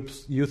youth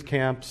groups, youth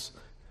camps,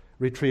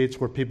 retreats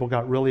where people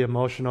got really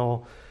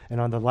emotional, and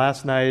on the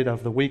last night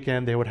of the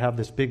weekend they would have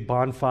this big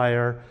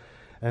bonfire,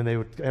 and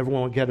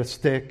everyone would get a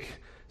stick,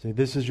 say,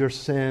 this is your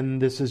sin,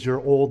 this is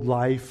your old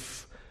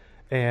life,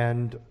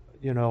 and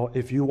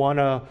if you want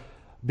to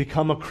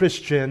become a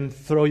Christian,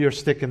 throw your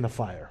stick in the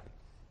fire.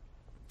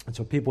 And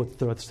so people would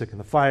throw the stick in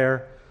the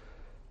fire.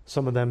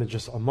 Some of them are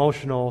just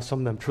emotional, some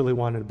of them truly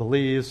wanted to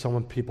believe,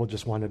 some people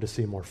just wanted to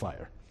see more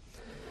fire.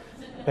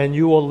 And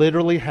you will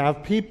literally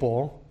have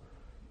people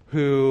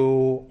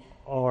who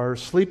are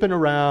sleeping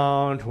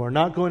around, who are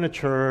not going to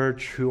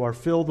church, who are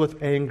filled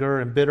with anger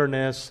and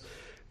bitterness,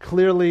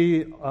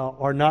 clearly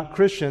are not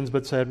Christians,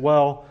 but said,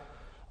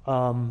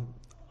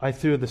 I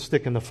threw the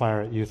stick in the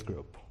fire at youth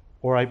group,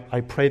 or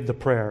I prayed the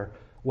prayer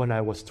when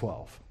I was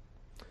 12.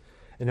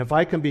 And if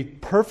I can be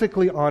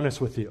perfectly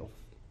honest with you,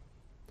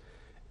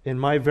 in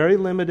my very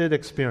limited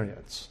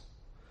experience,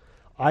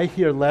 I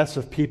hear less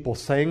of people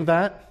saying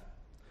that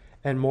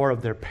and more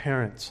of their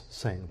parents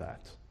saying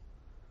that.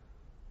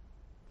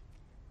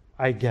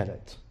 I get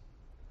it.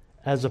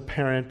 As a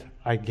parent,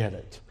 I get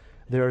it.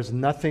 There is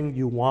nothing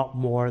you want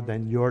more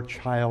than your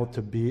child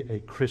to be a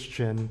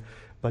Christian,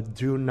 but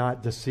do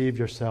not deceive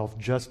yourself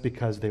just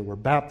because they were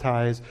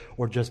baptized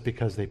or just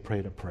because they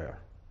prayed a prayer.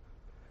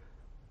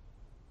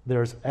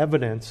 There's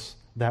evidence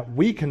that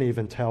we can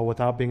even tell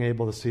without being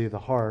able to see the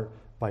heart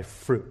by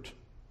fruit.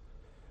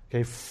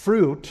 Okay,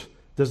 fruit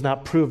does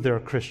not prove they're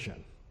a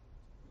Christian.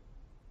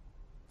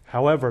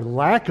 However,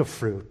 lack of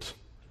fruit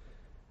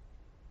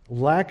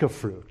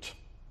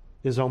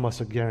is almost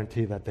a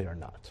guarantee that they are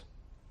not.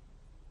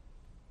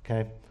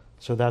 Okay?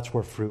 So that's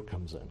where fruit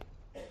comes in.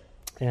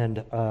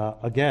 And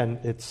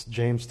again, it's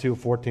James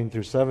 2:14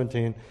 through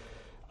 17.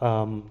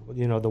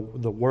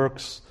 The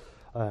works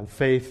and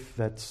faith,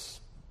 that's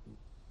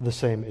the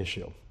same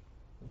issue.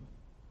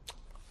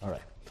 All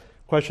right.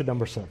 Question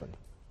number 7.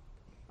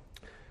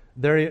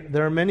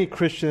 There are many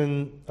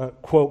Christian,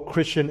 quote,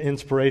 Christian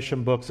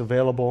inspiration books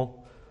available.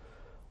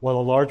 While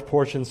a large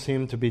portion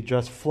seem to be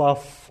just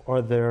fluff,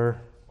 are there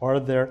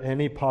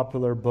any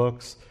popular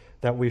books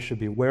that we should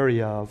be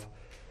wary of?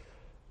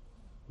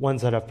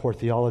 Ones that have poor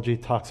theology,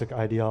 toxic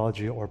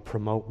ideology, or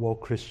promote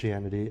woke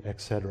Christianity,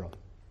 etc.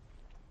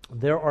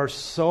 There are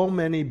so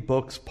many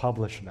books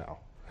published now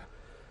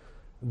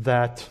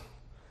that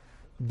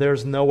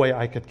there's no way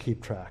I could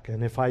keep track.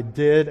 And if I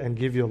did and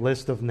give you a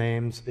list of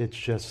names,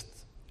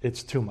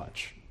 it's too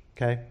much,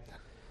 okay?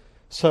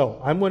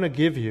 So I'm going to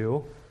give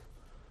you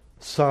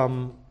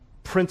some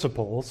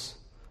principles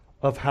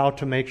of how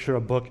to make sure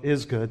a book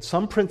is good.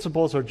 Some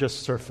principles are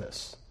just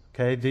surface,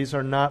 okay? These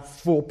are not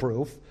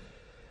foolproof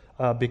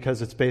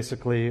because it's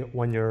basically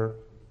when you're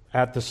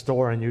at the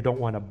store and you don't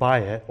want to buy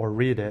it or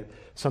read it,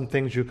 some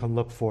things you can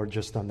look for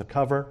just on the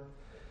cover.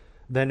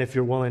 Then if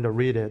you're willing to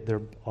read it, there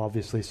are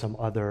obviously some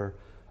other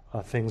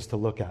things to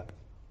look at.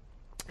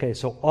 Okay,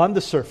 so on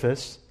the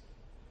surface,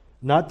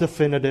 not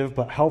definitive,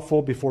 but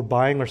helpful before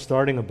buying or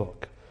starting a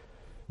book.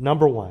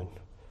 Number one,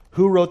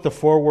 who wrote the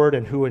foreword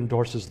and who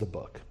endorses the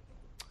book?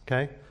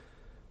 Okay,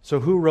 so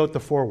who wrote the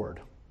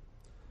foreword?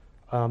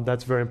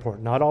 That's very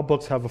important. Not all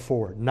books have a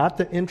foreword. Not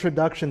the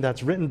introduction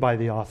that's written by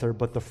the author,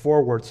 but the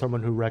foreword,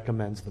 someone who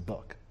recommends the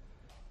book.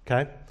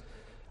 Okay?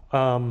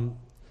 And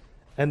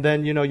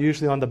then,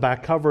 usually on the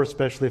back cover,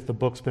 especially if the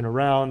book's been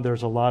around,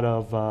 there's a lot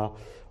of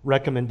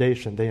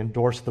recommendation. They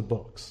endorse the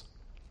books.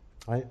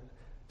 Right?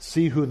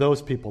 See who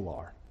those people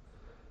are.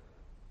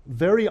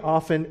 Very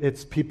often,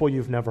 it's people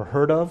you've never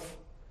heard of,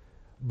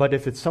 but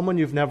if it's someone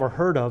you've never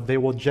heard of, they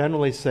will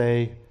generally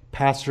say,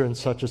 pastor in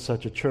such and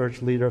such a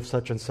church, leader of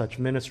such and such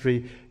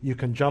ministry. You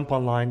can jump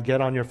online, get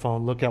on your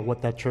phone, look at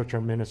what that church or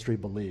ministry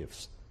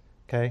believes.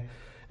 Okay?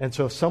 And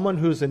so if someone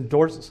who's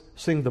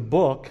endorsing the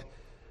book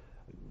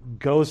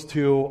goes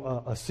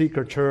to a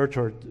seeker church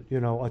or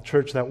a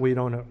church that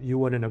you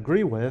wouldn't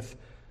agree with,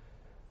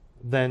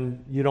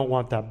 then you don't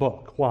want that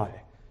book. Why?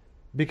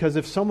 Because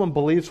if someone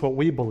believes what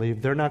we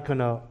believe, they're not going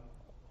to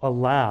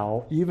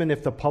allow, even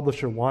if the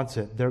publisher wants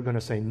it, they're going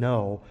to say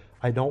no.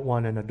 I don't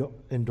want an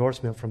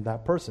endorsement from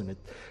that person,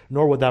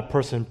 nor would that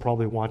person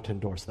probably want to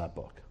endorse that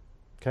book.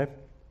 Okay?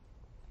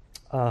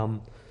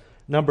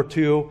 Number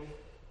two,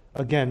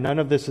 again, none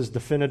of this is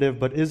definitive,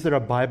 but is there a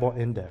Bible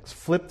index?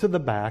 Flip to the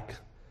back,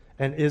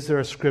 and is there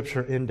a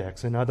scripture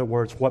index? In other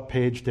words, what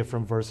page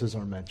different verses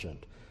are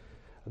mentioned?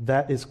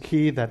 That is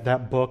key,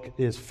 that book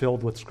is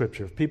filled with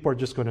scripture. If people are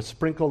just going to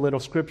sprinkle a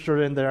little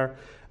scripture in there,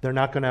 they're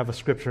not going to have a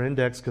scripture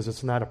index because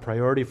it's not a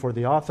priority for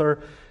the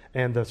author,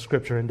 and the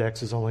scripture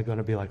index is only going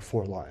to be like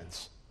 4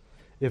 lines.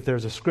 If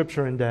there's a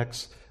scripture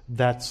index,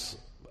 that's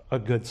a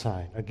good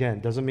sign.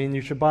 Again, doesn't mean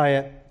you should buy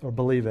it or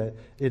believe it.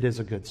 It is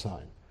a good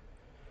sign.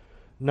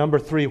 Number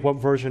 3, what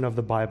version of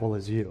the Bible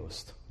is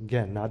used?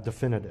 Again, not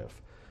definitive.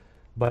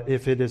 But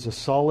if it is a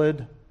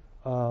solid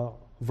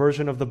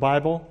version of the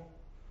Bible,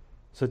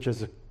 such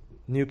as a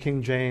New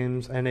King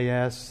James,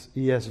 NAS,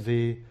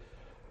 ESV,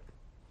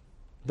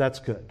 that's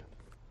good.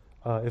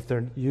 If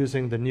they're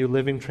using the New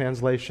Living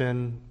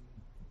Translation,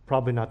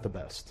 probably not the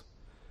best.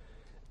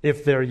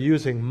 If they're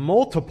using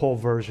multiple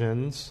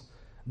versions,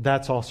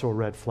 that's also a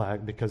red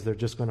flag because they're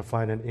just going to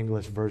find an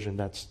English version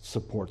that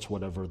supports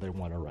whatever they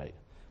want to write.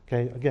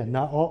 Okay, again,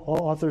 not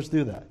all authors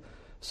do that.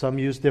 Some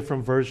use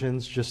different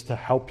versions just to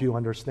help you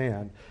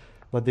understand,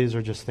 but these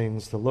are just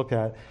things to look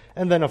at.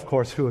 And then, of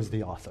course, who is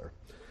the author?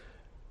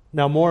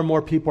 Now, more and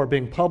more people are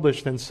being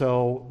published, and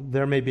so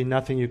there may be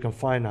nothing you can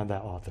find on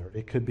that author.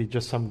 It could be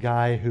just some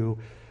guy who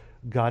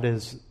got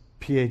his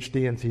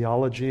PhD in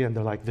theology, and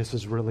they're like, this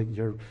is really,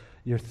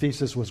 your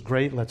thesis was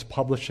great, let's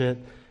publish it.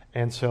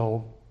 And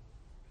so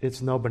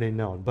it's nobody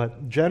known.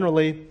 But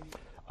generally,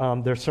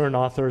 there are certain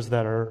authors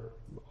that are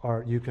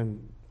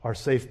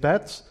safe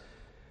bets,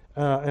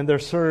 and there are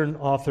certain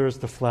authors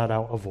to flat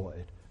out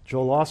avoid.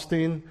 Joel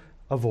Osteen,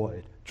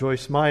 avoid.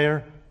 Joyce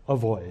Meyer,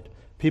 avoid.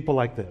 People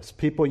like this,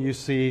 people you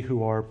see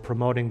who are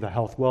promoting the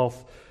health,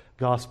 wealth,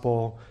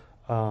 gospel,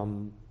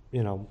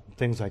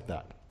 things like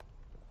that.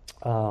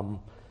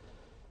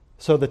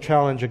 So the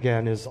challenge,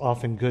 again, is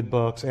often good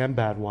books and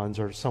bad ones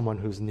or someone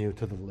who's new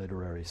to the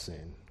literary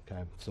scene.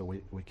 Okay, so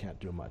we can't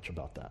do much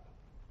about that.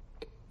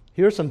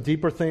 Here are some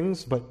deeper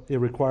things, but it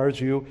requires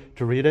you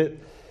to read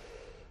it.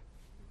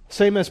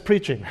 Same as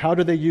preaching. How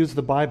do they use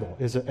the Bible?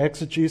 Is it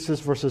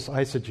exegesis versus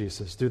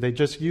eisegesis? Do they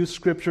just use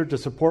Scripture to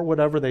support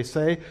whatever they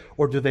say,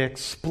 or do they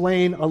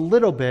explain a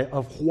little bit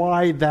of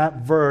why that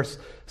verse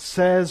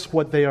says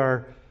what they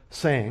are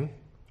saying,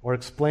 or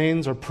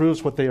explains or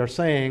proves what they are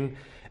saying,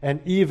 and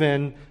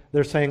even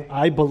they're saying,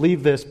 I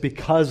believe this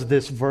because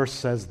this verse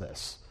says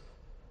this,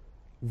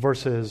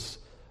 versus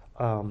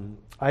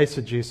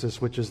eisegesis,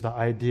 which is the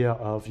idea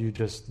of you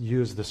just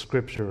use the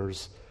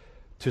Scriptures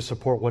to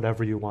support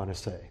whatever you want to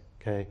say.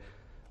 Okay,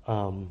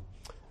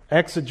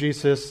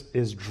 exegesis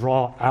is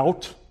draw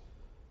out.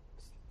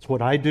 It's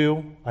what I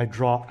do. I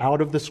draw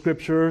out of the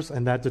Scriptures,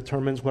 and that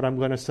determines what I'm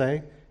going to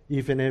say,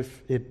 even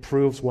if it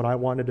proves what I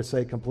wanted to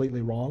say completely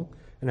wrong,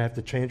 and I have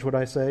to change what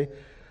I say.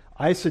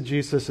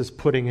 Eisegesis is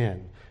putting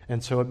in,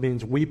 and so it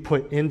means we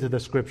put into the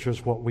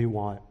Scriptures what we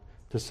want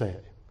to say.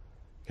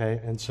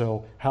 Okay, and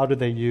so how do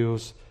they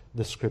use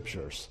the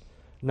Scriptures?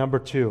 Number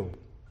 2,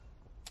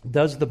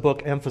 does the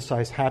book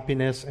emphasize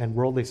happiness and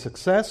worldly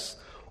success,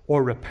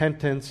 or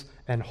repentance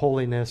and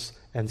holiness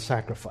and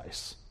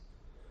sacrifice?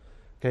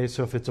 Okay,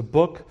 so if it's a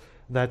book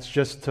that's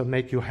just to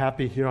make you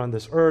happy here on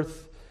this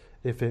earth,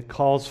 if it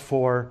calls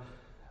for,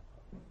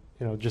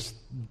 just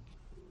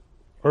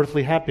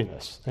earthly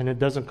happiness, and it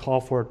doesn't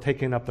call for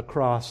taking up the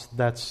cross,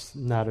 that's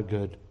not a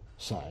good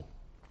sign.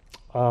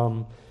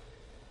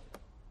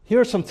 Here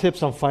are some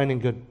tips on finding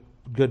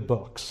good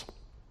books.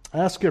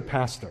 Ask your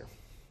pastor.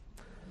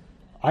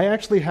 I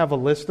actually have a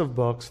list of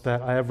books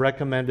that I have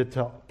recommended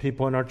to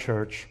people in our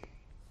church,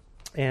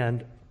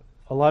 and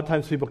a lot of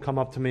times people come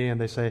up to me and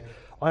they say,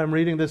 I'm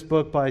reading this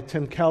book by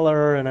Tim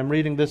Keller, and I'm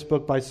reading this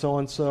book by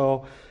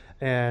so-and-so,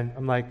 and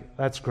I'm like,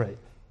 that's great.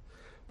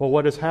 But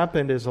what has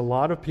happened is a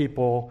lot of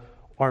people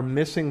are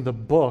missing the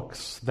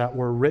books that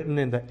were written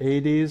in the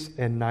 80s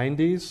and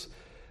 90s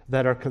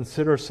that are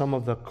considered some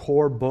of the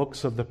core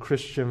books of the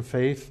Christian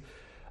faith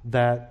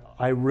that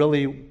I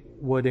really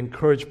would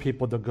encourage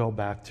people to go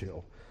back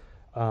to.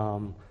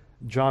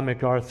 John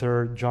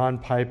MacArthur, John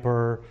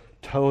Piper,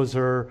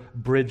 Tozer,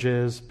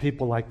 Bridges,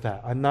 people like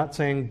that. I'm not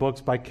saying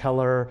books by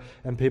Keller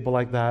and people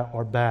like that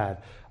are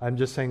bad. I'm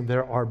just saying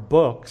there are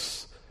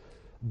books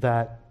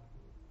that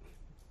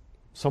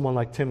someone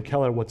like Tim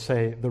Keller would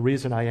say, the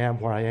reason I am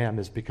where I am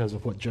is because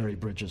of what Jerry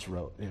Bridges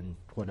wrote in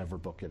whatever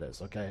book it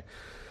is, okay?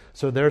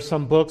 So there's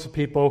some books of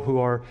people who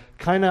are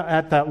kind of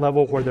at that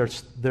level where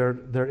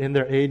they're in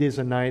their 80s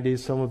and 90s.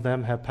 Some of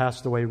them have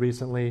passed away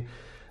recently.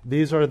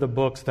 These are the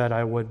books that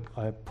I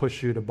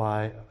push you to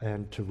buy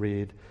and to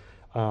read,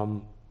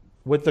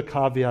 with the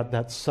caveat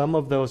that some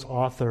of those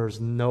authors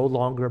no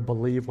longer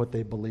believe what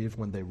they believed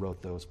when they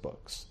wrote those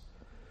books.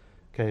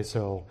 Okay,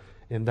 so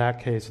in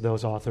that case,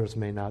 those authors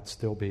may not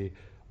still be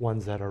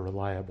ones that are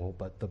reliable,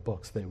 but the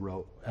books they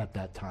wrote at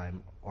that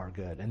time are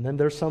good. And then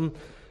there's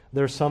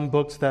some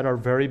books that are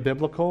very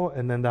biblical,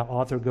 and then that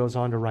author goes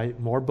on to write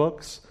more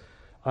books,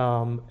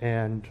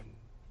 and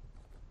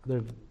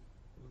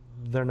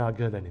they're not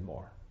good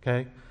anymore.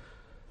 Okay?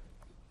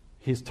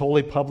 He's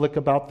totally public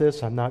about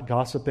this. I'm not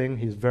gossiping.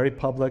 He's very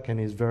public and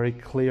he's very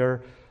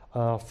clear.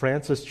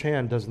 Francis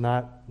Chan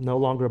no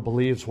longer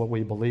believes what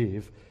we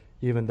believe,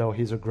 even though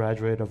he's a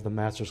graduate of the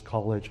Master's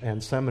College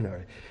and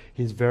seminary.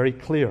 He's very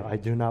clear. I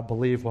do not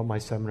believe what my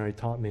seminary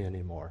taught me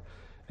anymore.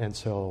 And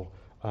so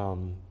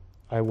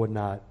I would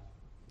not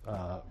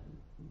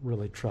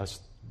really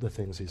trust the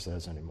things he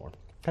says anymore.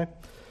 Okay?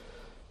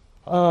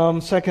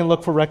 Second,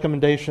 look for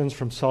recommendations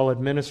from solid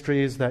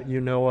ministries that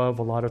you know of.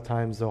 A lot of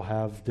times they'll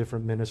have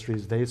different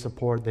ministries they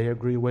support, they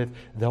agree with.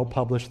 They'll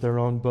publish their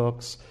own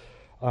books.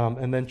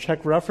 And then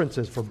check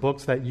references for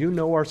books that you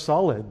know are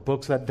solid,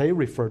 books that they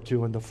refer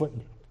to in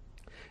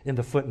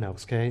the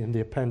footnotes, okay, in the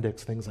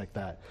appendix, things like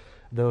that.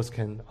 Those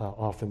can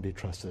often be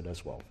trusted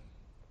as well.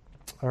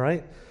 All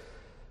right?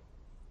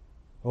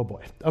 Oh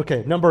boy.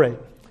 Okay, number 8.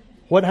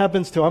 What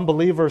happens to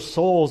unbelievers'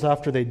 souls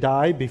after they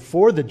die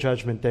before the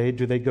judgment day?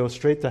 Do they go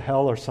straight to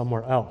hell or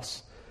somewhere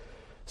else?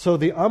 So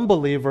the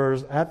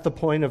unbelievers, at the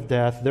point of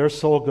death, their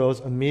soul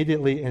goes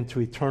immediately into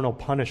eternal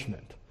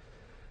punishment.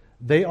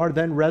 They are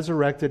then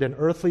resurrected in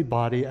earthly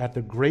body at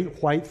the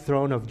great white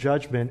throne of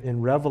judgment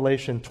in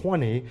Revelation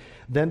 20.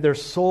 Then their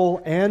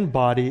soul and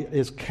body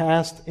is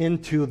cast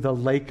into the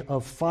lake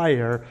of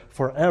fire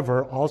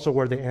forever, also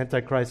where the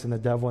Antichrist and the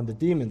devil and the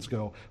demons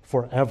go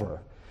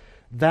forever.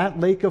 That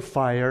lake of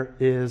fire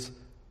is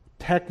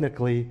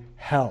technically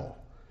hell.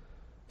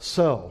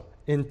 So,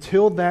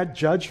 until that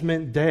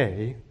judgment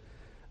day,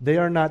 they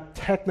are not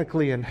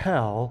technically in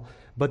hell,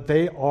 but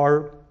they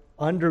are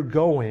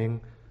undergoing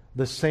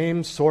the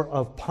same sort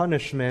of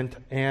punishment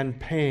and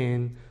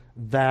pain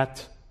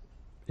that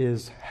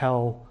is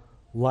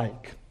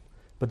hell-like.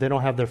 But they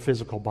don't have their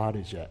physical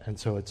bodies yet, and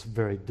so it's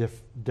very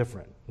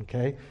different,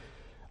 okay?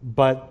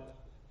 But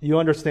you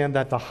understand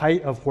that the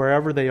height of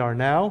wherever they are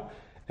now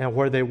and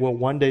where they will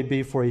one day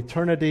be for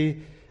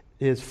eternity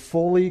is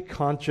fully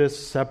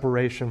conscious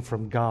separation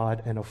from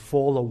God and a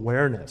full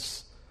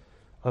awareness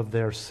of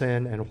their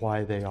sin and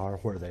why they are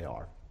where they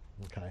are.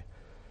 Okay,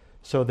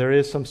 so there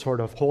is some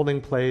sort of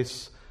holding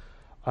place.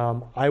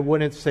 I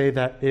wouldn't say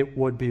that it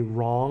would be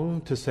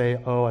wrong to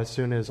say, as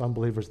soon as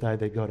unbelievers die,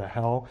 they go to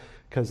hell,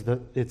 because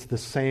it's the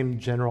same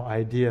general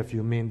idea if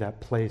you mean that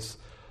place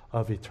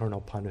of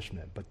eternal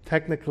punishment. But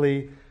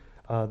technically,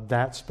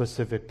 that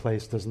specific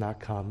place does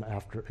not come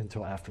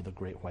until after the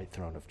great white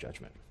throne of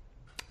judgment.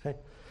 Okay.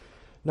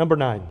 Number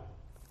 9.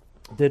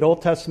 Did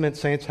Old Testament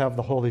saints have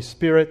the Holy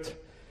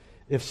Spirit?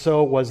 If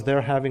so, was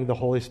their having the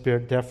Holy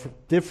Spirit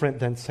different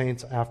than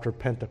saints after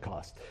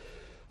Pentecost?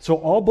 So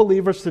all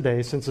believers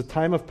today, since the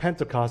time of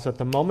Pentecost, at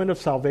the moment of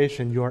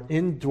salvation, you are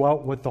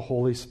indwelt with the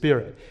Holy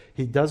Spirit.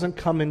 He doesn't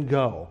come and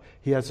go.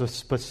 He has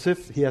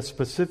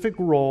specific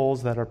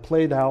roles that are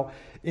played out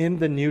in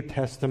the New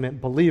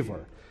Testament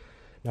believer.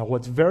 Now,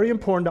 what's very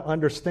important to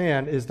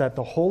understand is that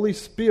the Holy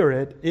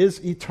Spirit is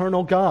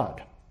eternal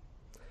God.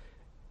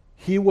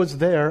 He was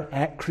there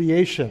at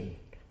creation.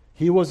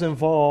 He was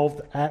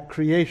involved at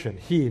creation.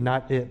 He,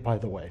 not it, by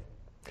the way.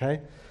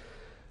 Okay?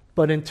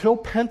 But until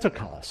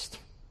Pentecost,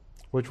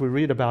 which we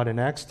read about in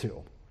Acts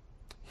 2,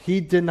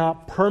 he did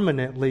not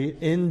permanently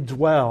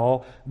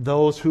indwell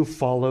those who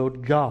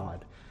followed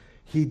God.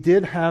 he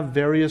did have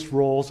various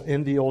roles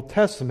in the Old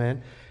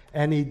Testament,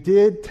 and he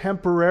did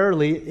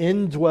temporarily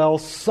indwell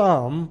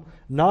some,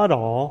 not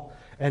all,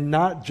 and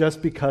not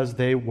just because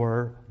they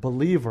were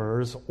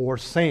believers or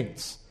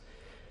saints.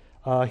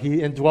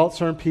 He indwelt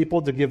certain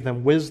people to give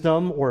them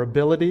wisdom or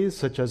abilities,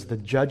 such as the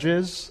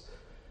judges,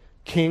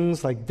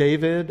 kings like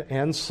David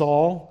and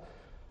Saul,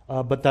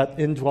 but that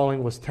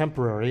indwelling was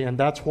temporary, and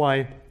that's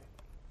why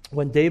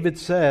when David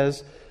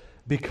says,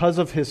 because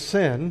of his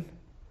sin,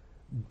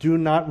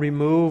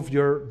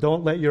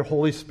 don't let your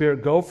Holy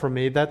Spirit go from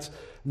me, that's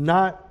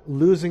not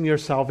losing your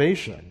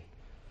salvation.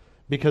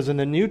 Because in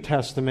the New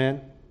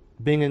Testament,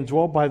 being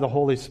indwelt by the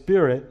Holy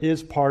Spirit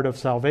is part of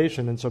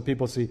salvation. And so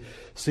people see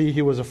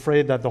he was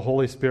afraid that the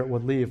Holy Spirit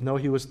would leave. No,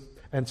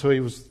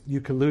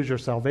 you could lose your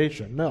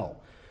salvation. No.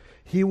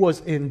 He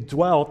was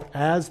indwelt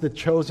as the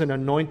chosen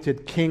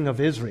anointed king of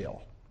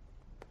Israel.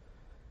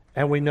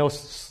 And we know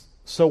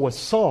so was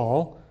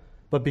Saul,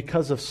 but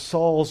because of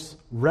Saul's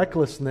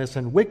recklessness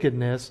and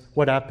wickedness,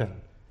 what happened?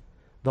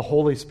 The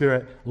Holy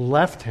Spirit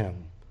left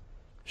him,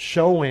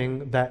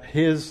 showing that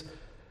his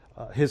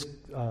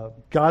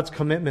God's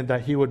commitment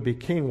that he would be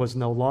king was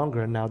no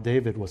longer, and now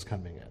David was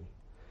coming in.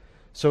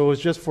 So it was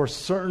just for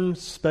certain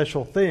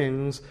special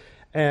things,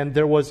 and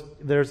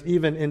there's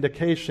even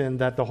indication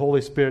that the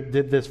Holy Spirit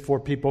did this for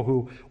people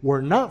who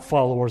were not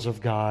followers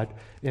of God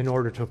in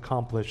order to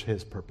accomplish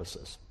his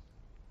purposes.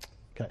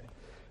 Okay.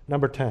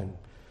 Number 10.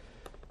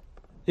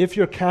 If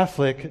you're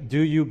Catholic, do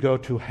you go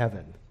to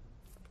heaven?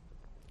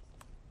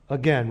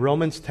 Again,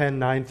 Romans 10,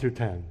 9 through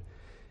 10.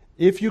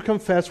 If you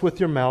confess with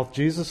your mouth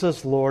Jesus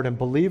as Lord and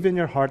believe in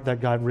your heart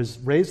that God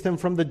raised him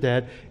from the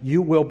dead,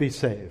 you will be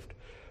saved.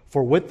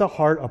 For with the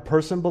heart a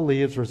person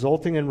believes,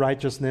 resulting in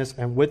righteousness,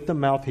 and with the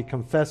mouth he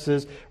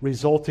confesses,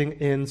 resulting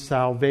in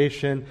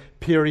salvation.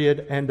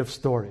 Period. End of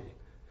story.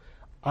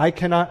 I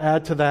cannot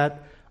add to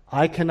that.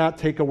 I cannot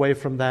take away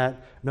from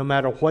that. No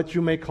matter what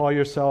you may call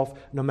yourself,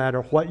 no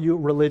matter what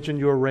religion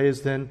you were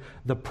raised in,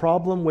 the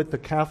problem with the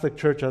Catholic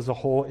Church as a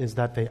whole is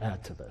that they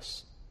add to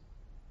this.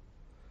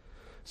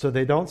 So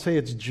they don't say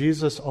it's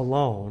Jesus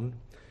alone.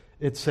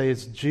 It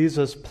says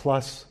Jesus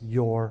plus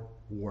your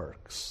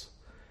works.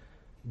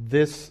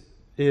 This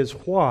is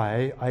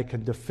why I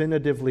can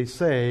definitively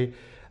say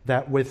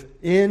that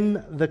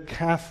within the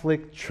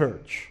Catholic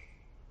Church,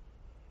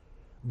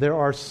 there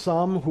are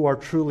some who are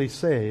truly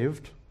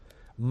saved,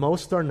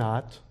 most are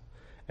not,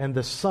 and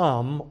the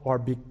some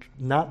are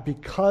not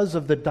because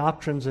of the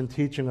doctrines and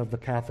teaching of the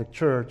Catholic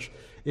Church,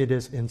 it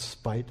is in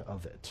spite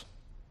of it.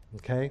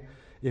 Okay?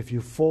 If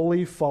you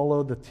fully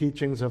follow the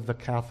teachings of the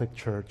Catholic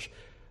Church,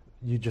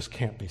 you just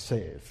can't be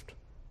saved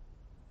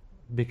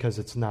because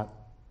it's not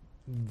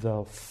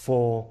the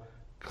full,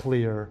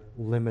 clear,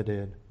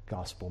 limited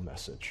gospel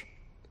message.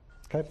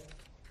 Okay?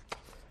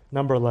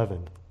 Number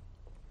 11.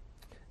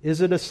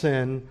 Is it a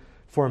sin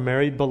for a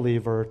married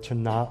believer to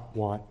not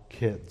want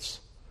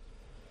kids?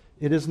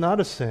 It is not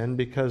a sin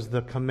because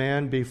the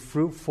command, be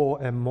fruitful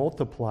and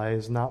multiply,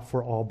 is not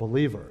for all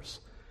believers.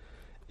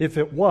 If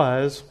it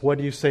was, what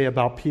do you say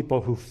about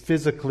people who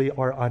physically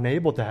are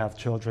unable to have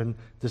children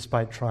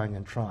despite trying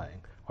and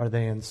trying? Are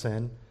they in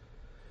sin?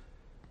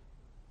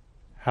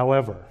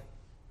 However,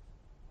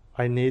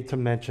 I need to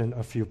mention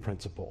a few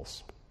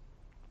principles.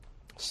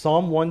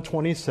 Psalm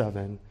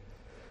 127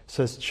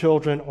 says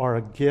children are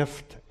a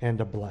gift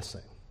and a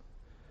blessing.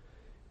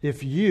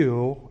 If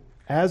you,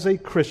 as a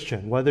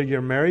Christian, whether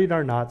you're married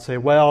or not, say,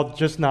 well,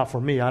 just not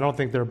for me. I don't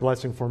think they're a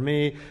blessing for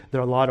me.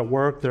 They're a lot of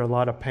work. They're a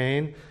lot of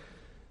pain.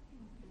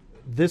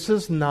 This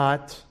is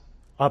not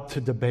up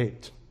to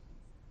debate.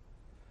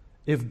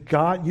 If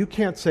God, you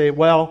can't say,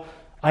 well,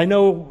 I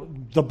know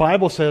the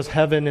Bible says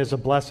heaven is a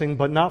blessing,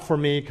 but not for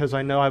me because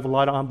I know I have a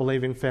lot of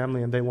unbelieving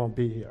family and they won't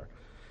be here.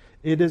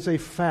 It is a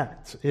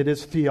fact. It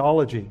is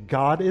theology.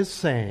 God is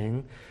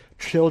saying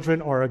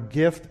children are a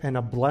gift and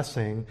a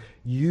blessing.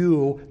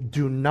 You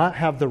do not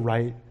have the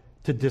right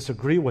to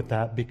disagree with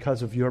that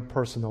because of your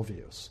personal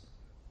views.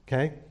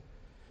 Okay?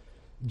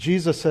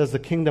 Jesus says the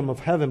kingdom of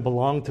heaven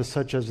belonged to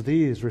such as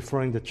these,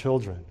 referring to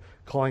children,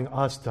 calling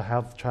us to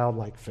have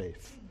childlike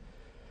faith.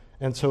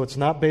 And so it's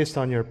not based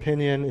on your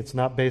opinion. It's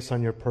not based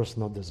on your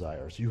personal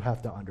desires. You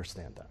have to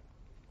understand that.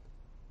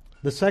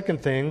 The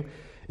second thing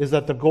is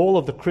that the goal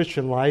of the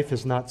Christian life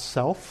is not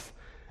self,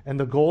 and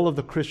the goal of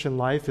the Christian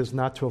life is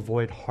not to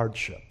avoid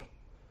hardship.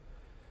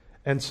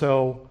 And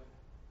so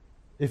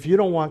if you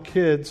don't want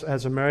kids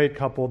as a married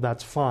couple,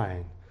 that's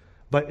fine.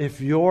 But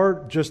if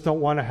you just don't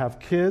want to have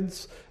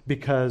kids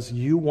because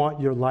you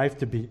want your life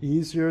to be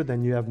easier,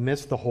 then you have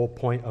missed the whole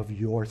point of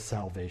your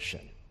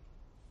salvation.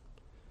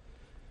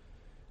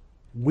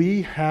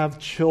 We have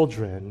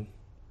children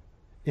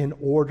in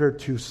order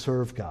to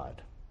serve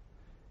God.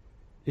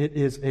 It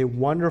is a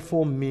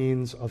wonderful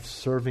means of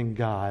serving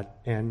God,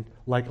 and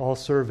like all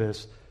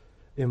service,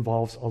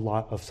 involves a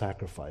lot of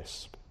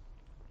sacrifice.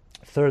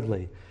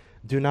 Thirdly,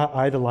 do not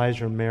idolize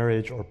your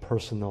marriage or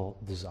personal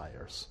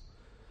desires.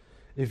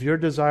 If your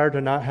desire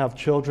to not have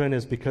children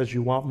is because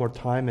you want more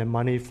time and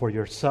money for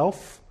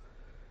yourself,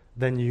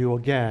 then you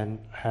again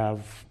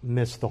have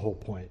missed the whole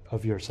point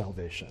of your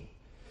salvation.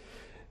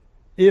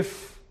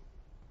 If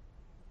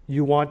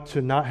you want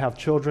to not have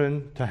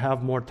children, to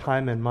have more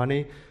time and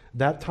money,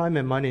 that time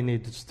and money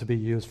needs to be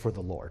used for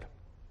the Lord.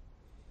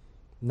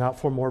 Not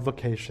for more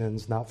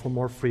vacations, not for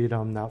more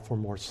freedom, not for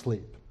more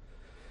sleep.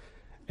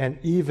 And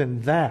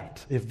even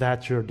that, if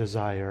that's your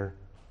desire,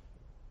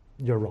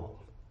 you're wrong.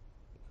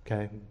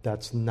 Okay?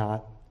 That's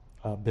not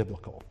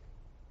biblical.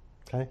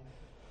 Okay?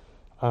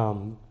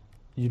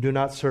 You do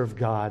not serve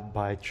God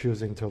by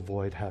choosing to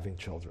avoid having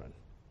children.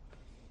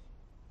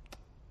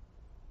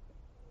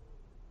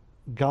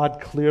 God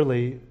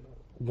clearly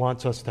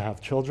wants us to have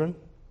children,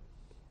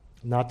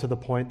 not to the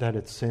point that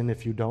it's sin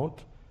if you don't,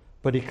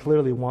 but He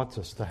clearly wants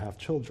us to have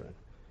children.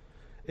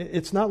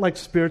 It's not like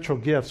spiritual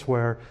gifts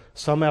where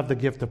some have the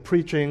gift of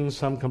preaching,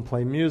 some can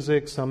play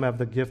music, some have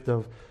the gift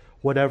of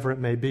whatever it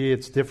may be.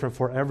 It's different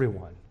for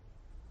everyone.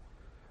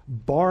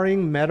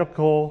 Barring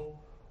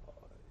medical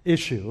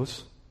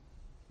issues,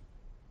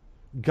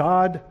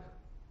 God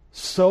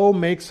so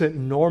makes it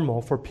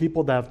normal for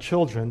people to have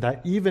children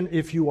that even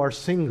if you are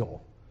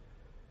single,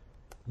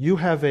 you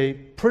have a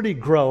pretty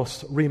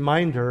gross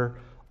reminder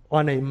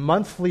on a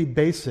monthly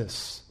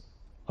basis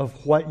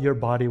of what your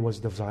body was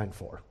designed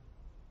for.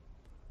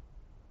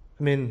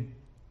 I mean,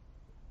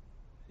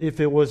 if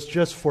it was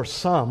just for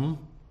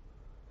some,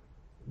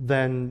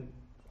 then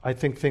I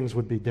think things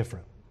would be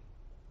different.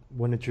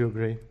 Wouldn't you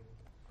agree?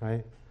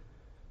 Right?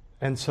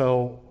 And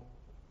so,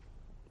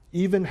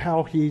 even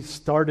how He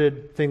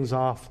started things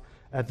off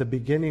at the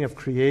beginning of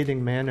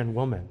creating man and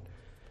woman,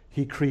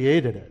 He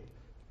created it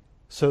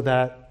so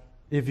that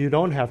if you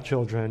don't have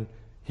children,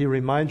 He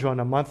reminds you on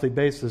a monthly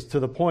basis, to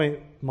the point,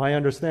 my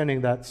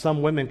understanding, that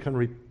some women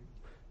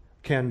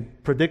can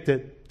predict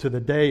it to the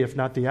day, if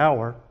not the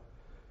hour.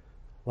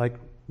 Like,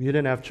 you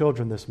didn't have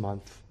children this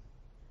month,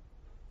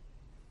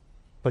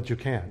 but you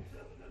can.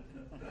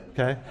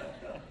 Okay?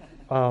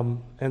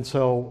 And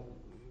so,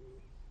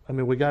 I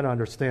mean, we got to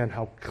understand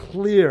how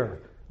clear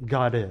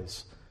God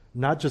is,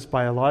 not just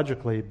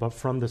biologically, but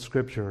from the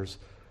Scriptures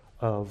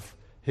of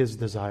His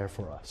desire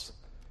for us.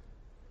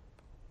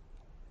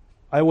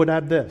 I would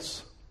add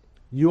this.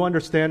 You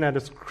understand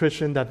as a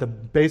Christian that the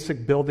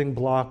basic building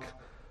block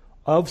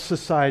of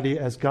society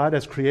as God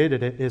has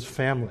created it is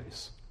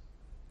families.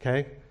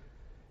 Okay?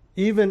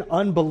 Even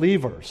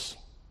unbelievers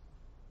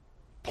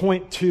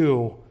point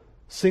to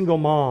single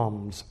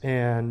moms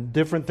and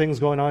different things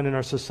going on in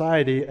our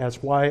society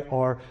as why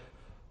our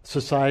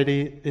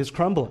society is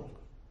crumbling.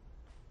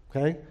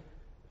 Okay?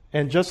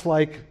 And just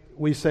like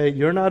we say,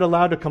 you're not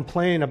allowed to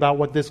complain about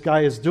what this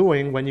guy is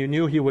doing when you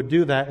knew he would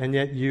do that and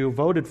yet you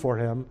voted for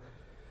him,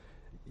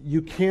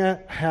 you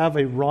can't have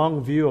a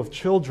wrong view of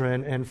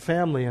children and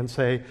family and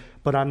say,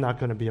 but I'm not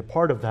going to be a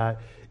part of that,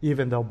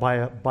 even though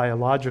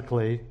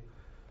biologically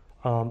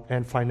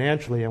and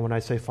financially, and when I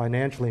say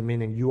financially,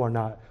 meaning you are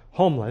not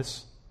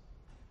homeless,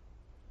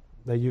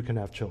 that you can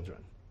have children.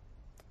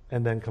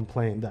 And then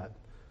complain that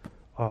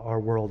our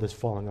world is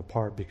falling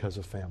apart because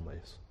of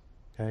families.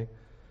 Okay?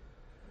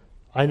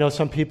 I know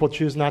some people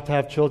choose not to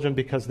have children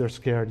because they're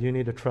scared. You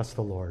need to trust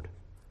the Lord.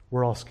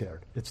 We're all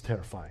scared. It's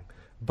terrifying.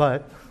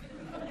 But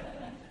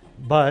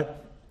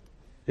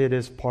it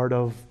is part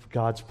of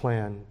God's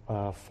plan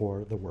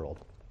for the world.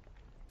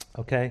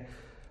 Okay?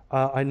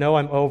 I know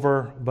I'm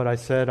over, but I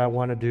said I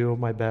want to do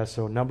my best.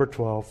 So number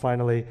 12,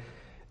 finally,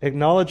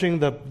 acknowledging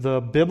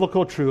the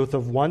biblical truth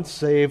of once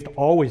saved,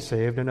 always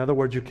saved. In other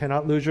words, you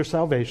cannot lose your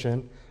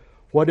salvation.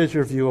 What is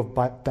your view of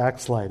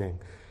backsliding?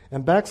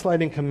 And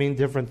backsliding can mean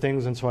different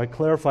things, and so I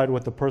clarified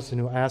with the person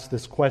who asked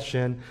this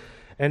question.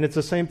 And it's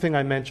the same thing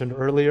I mentioned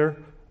earlier,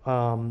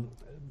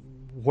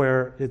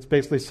 where it's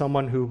basically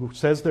someone who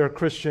says they're a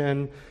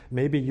Christian,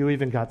 maybe you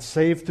even got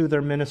saved through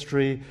their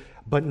ministry,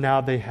 but now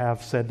they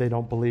have said they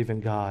don't believe in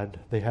God.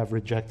 They have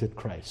rejected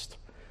Christ.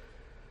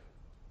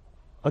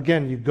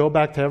 Again, you go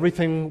back to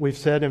everything we've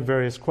said in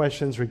various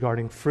questions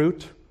regarding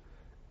fruit,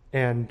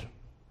 and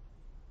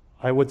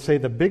I would say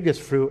the biggest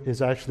fruit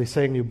is actually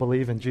saying you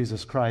believe in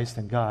Jesus Christ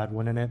and God,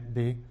 wouldn't it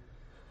be?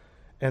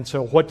 And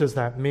so what does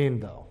that mean,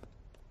 though?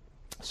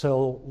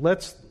 So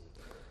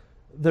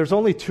there's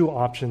only two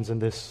options in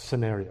this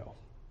scenario.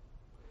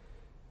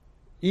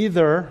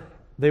 Either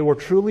they were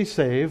truly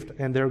saved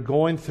and they're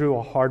going through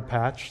a hard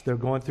patch, they're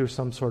going through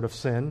some sort of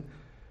sin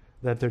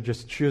that they're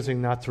just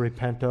choosing not to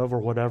repent of or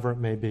whatever it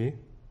may be.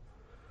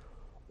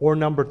 Or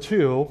number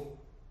two,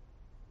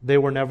 they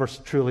were never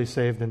truly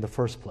saved in the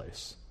first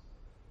place.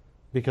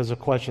 Because the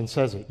question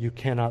says it, you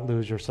cannot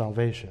lose your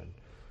salvation.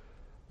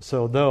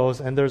 So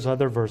those, and there's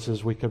other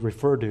verses we could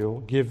refer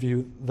to, give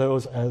you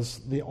those as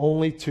the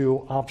only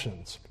two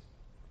options.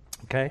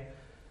 Okay?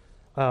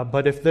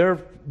 But if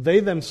they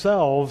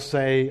themselves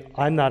say,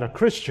 I'm not a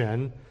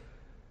Christian,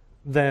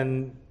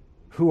 then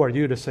who are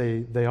you to say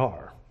they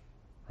are?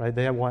 Right?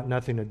 They want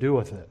nothing to do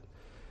with it.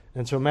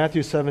 And so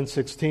Matthew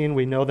 7:16,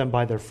 we know them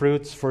by their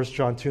fruits. 1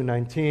 John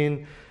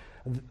 2:19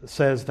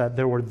 says that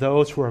there were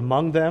those who were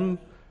among them,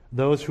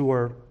 those who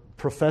were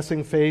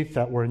professing faith,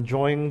 that were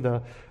enjoying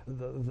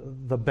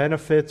the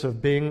benefits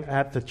of being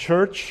at the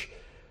church,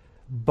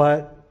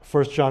 but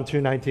 1 John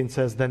 2:19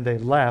 says, then they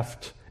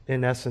left,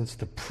 in essence,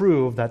 to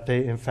prove that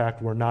they, in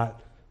fact, were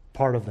not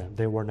part of them.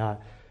 They were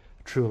not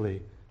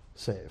truly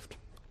saved.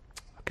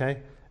 Okay?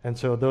 And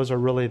so those are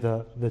really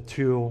the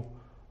two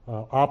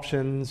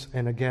options.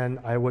 And again,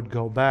 I would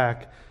go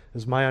back.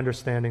 It's my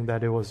understanding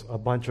that it was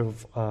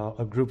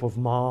a group of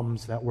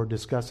moms that were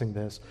discussing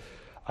this.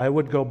 I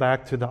would go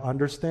back to the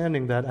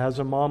understanding that as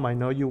a mom, I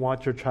know you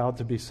want your child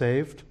to be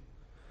saved.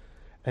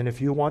 And if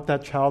you want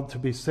that child to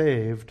be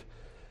saved,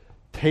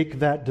 take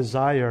that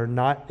desire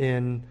not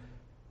in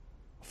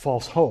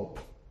false hope,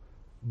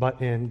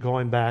 but in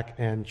going back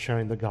and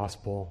sharing the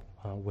gospel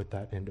with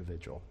that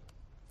individual.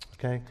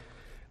 Okay?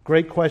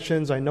 Great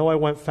questions. I know I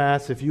went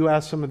fast. If you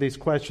asked some of these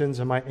questions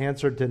and my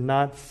answer did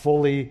not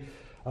fully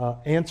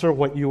answer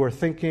what you were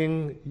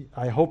thinking,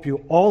 I hope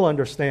you all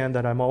understand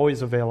that I'm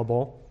always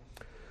available.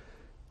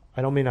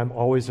 I don't mean I'm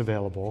always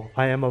available.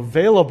 I am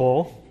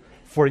available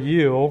for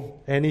you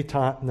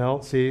anytime.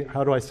 No, see,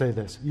 how do I say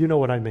this? You know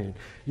what I mean.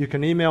 You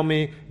can email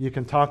me. You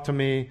can talk to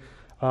me.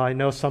 I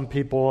know some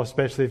people,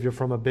 especially if you're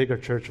from a bigger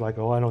church, like,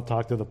 oh, I don't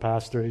talk to the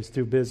pastor. He's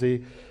too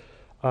busy.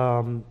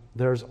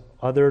 There's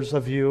others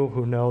of you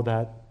who know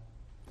that,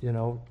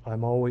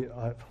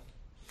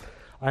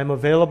 I'm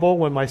available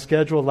when my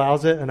schedule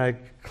allows it, and I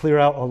clear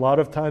out a lot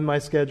of time in my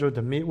schedule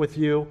to meet with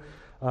you.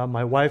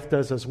 My wife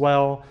does as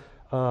well.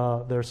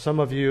 There's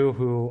some of you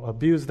who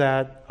abuse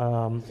that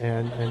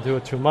and do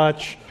it too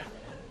much,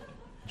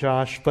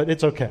 Josh, but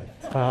it's okay.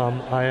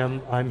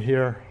 I'm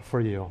here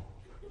for you.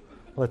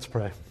 Let's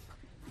pray.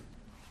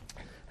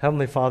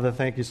 Heavenly Father,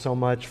 thank you so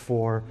much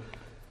for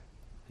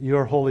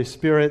your Holy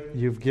Spirit.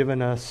 You've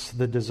given us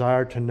the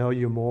desire to know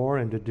you more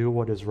and to do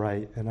what is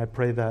right. And I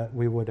pray that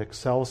we would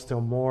excel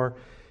still more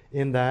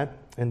in that,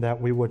 and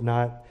that we would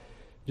not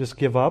just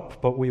give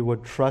up, but we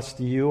would trust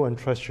you and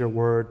trust your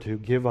word to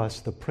give us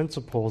the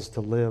principles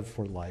to live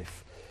for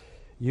life.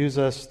 Use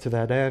us to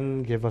that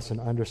end. Give us an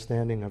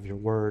understanding of your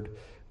word.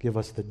 Give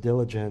us the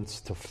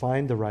diligence to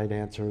find the right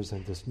answers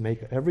and to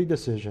make every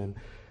decision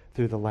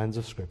through the lens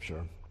of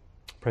Scripture.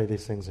 Pray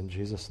these things in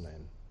Jesus'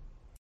 name.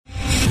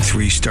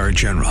 3-star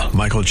General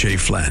Michael J.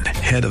 Flynn,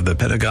 head of the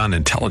Pentagon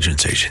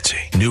Intelligence Agency,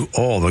 knew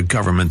all the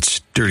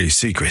government's dirty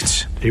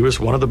secrets. He was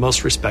one of the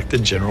most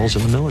respected generals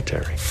in the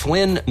military.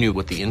 Flynn knew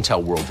what the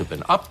intel world had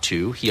been up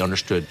to. He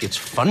understood its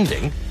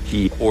funding.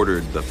 He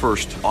ordered the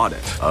first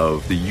audit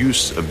of the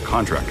use of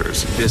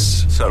contractors.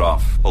 This set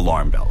off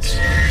alarm bells.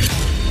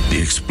 The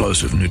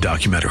explosive new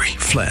documentary,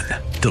 Flynn,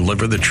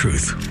 Deliver the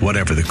Truth,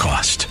 Whatever the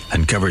Cost,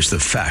 uncovers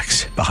the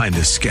facts behind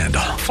this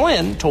scandal.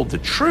 Flynn told the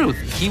truth.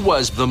 He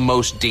was the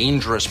most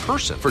dangerous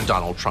person for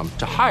Donald Trump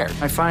to hire.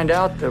 I find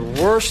out the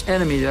worst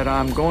enemy that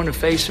I'm going to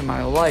face in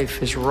my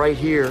life is right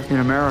here in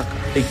America.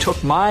 They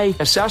took my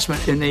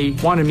assessment and they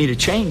wanted me to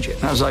change it.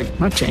 And I was like, I'm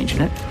not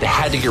changing it. They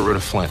had to get rid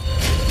of Flynn.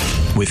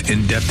 With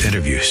in-depth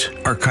interviews,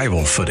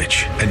 archival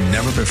footage, and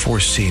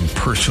never-before-seen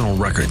personal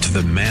records of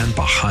the man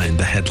behind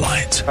the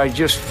headlines. I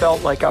just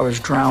felt like I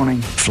was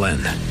drowning. Flynn,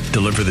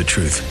 Deliver the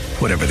Truth,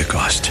 Whatever the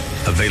Cost.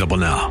 Available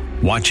now.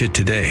 Watch it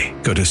today.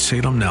 Go to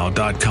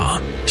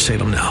salemnow.com.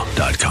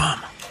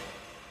 salemnow.com.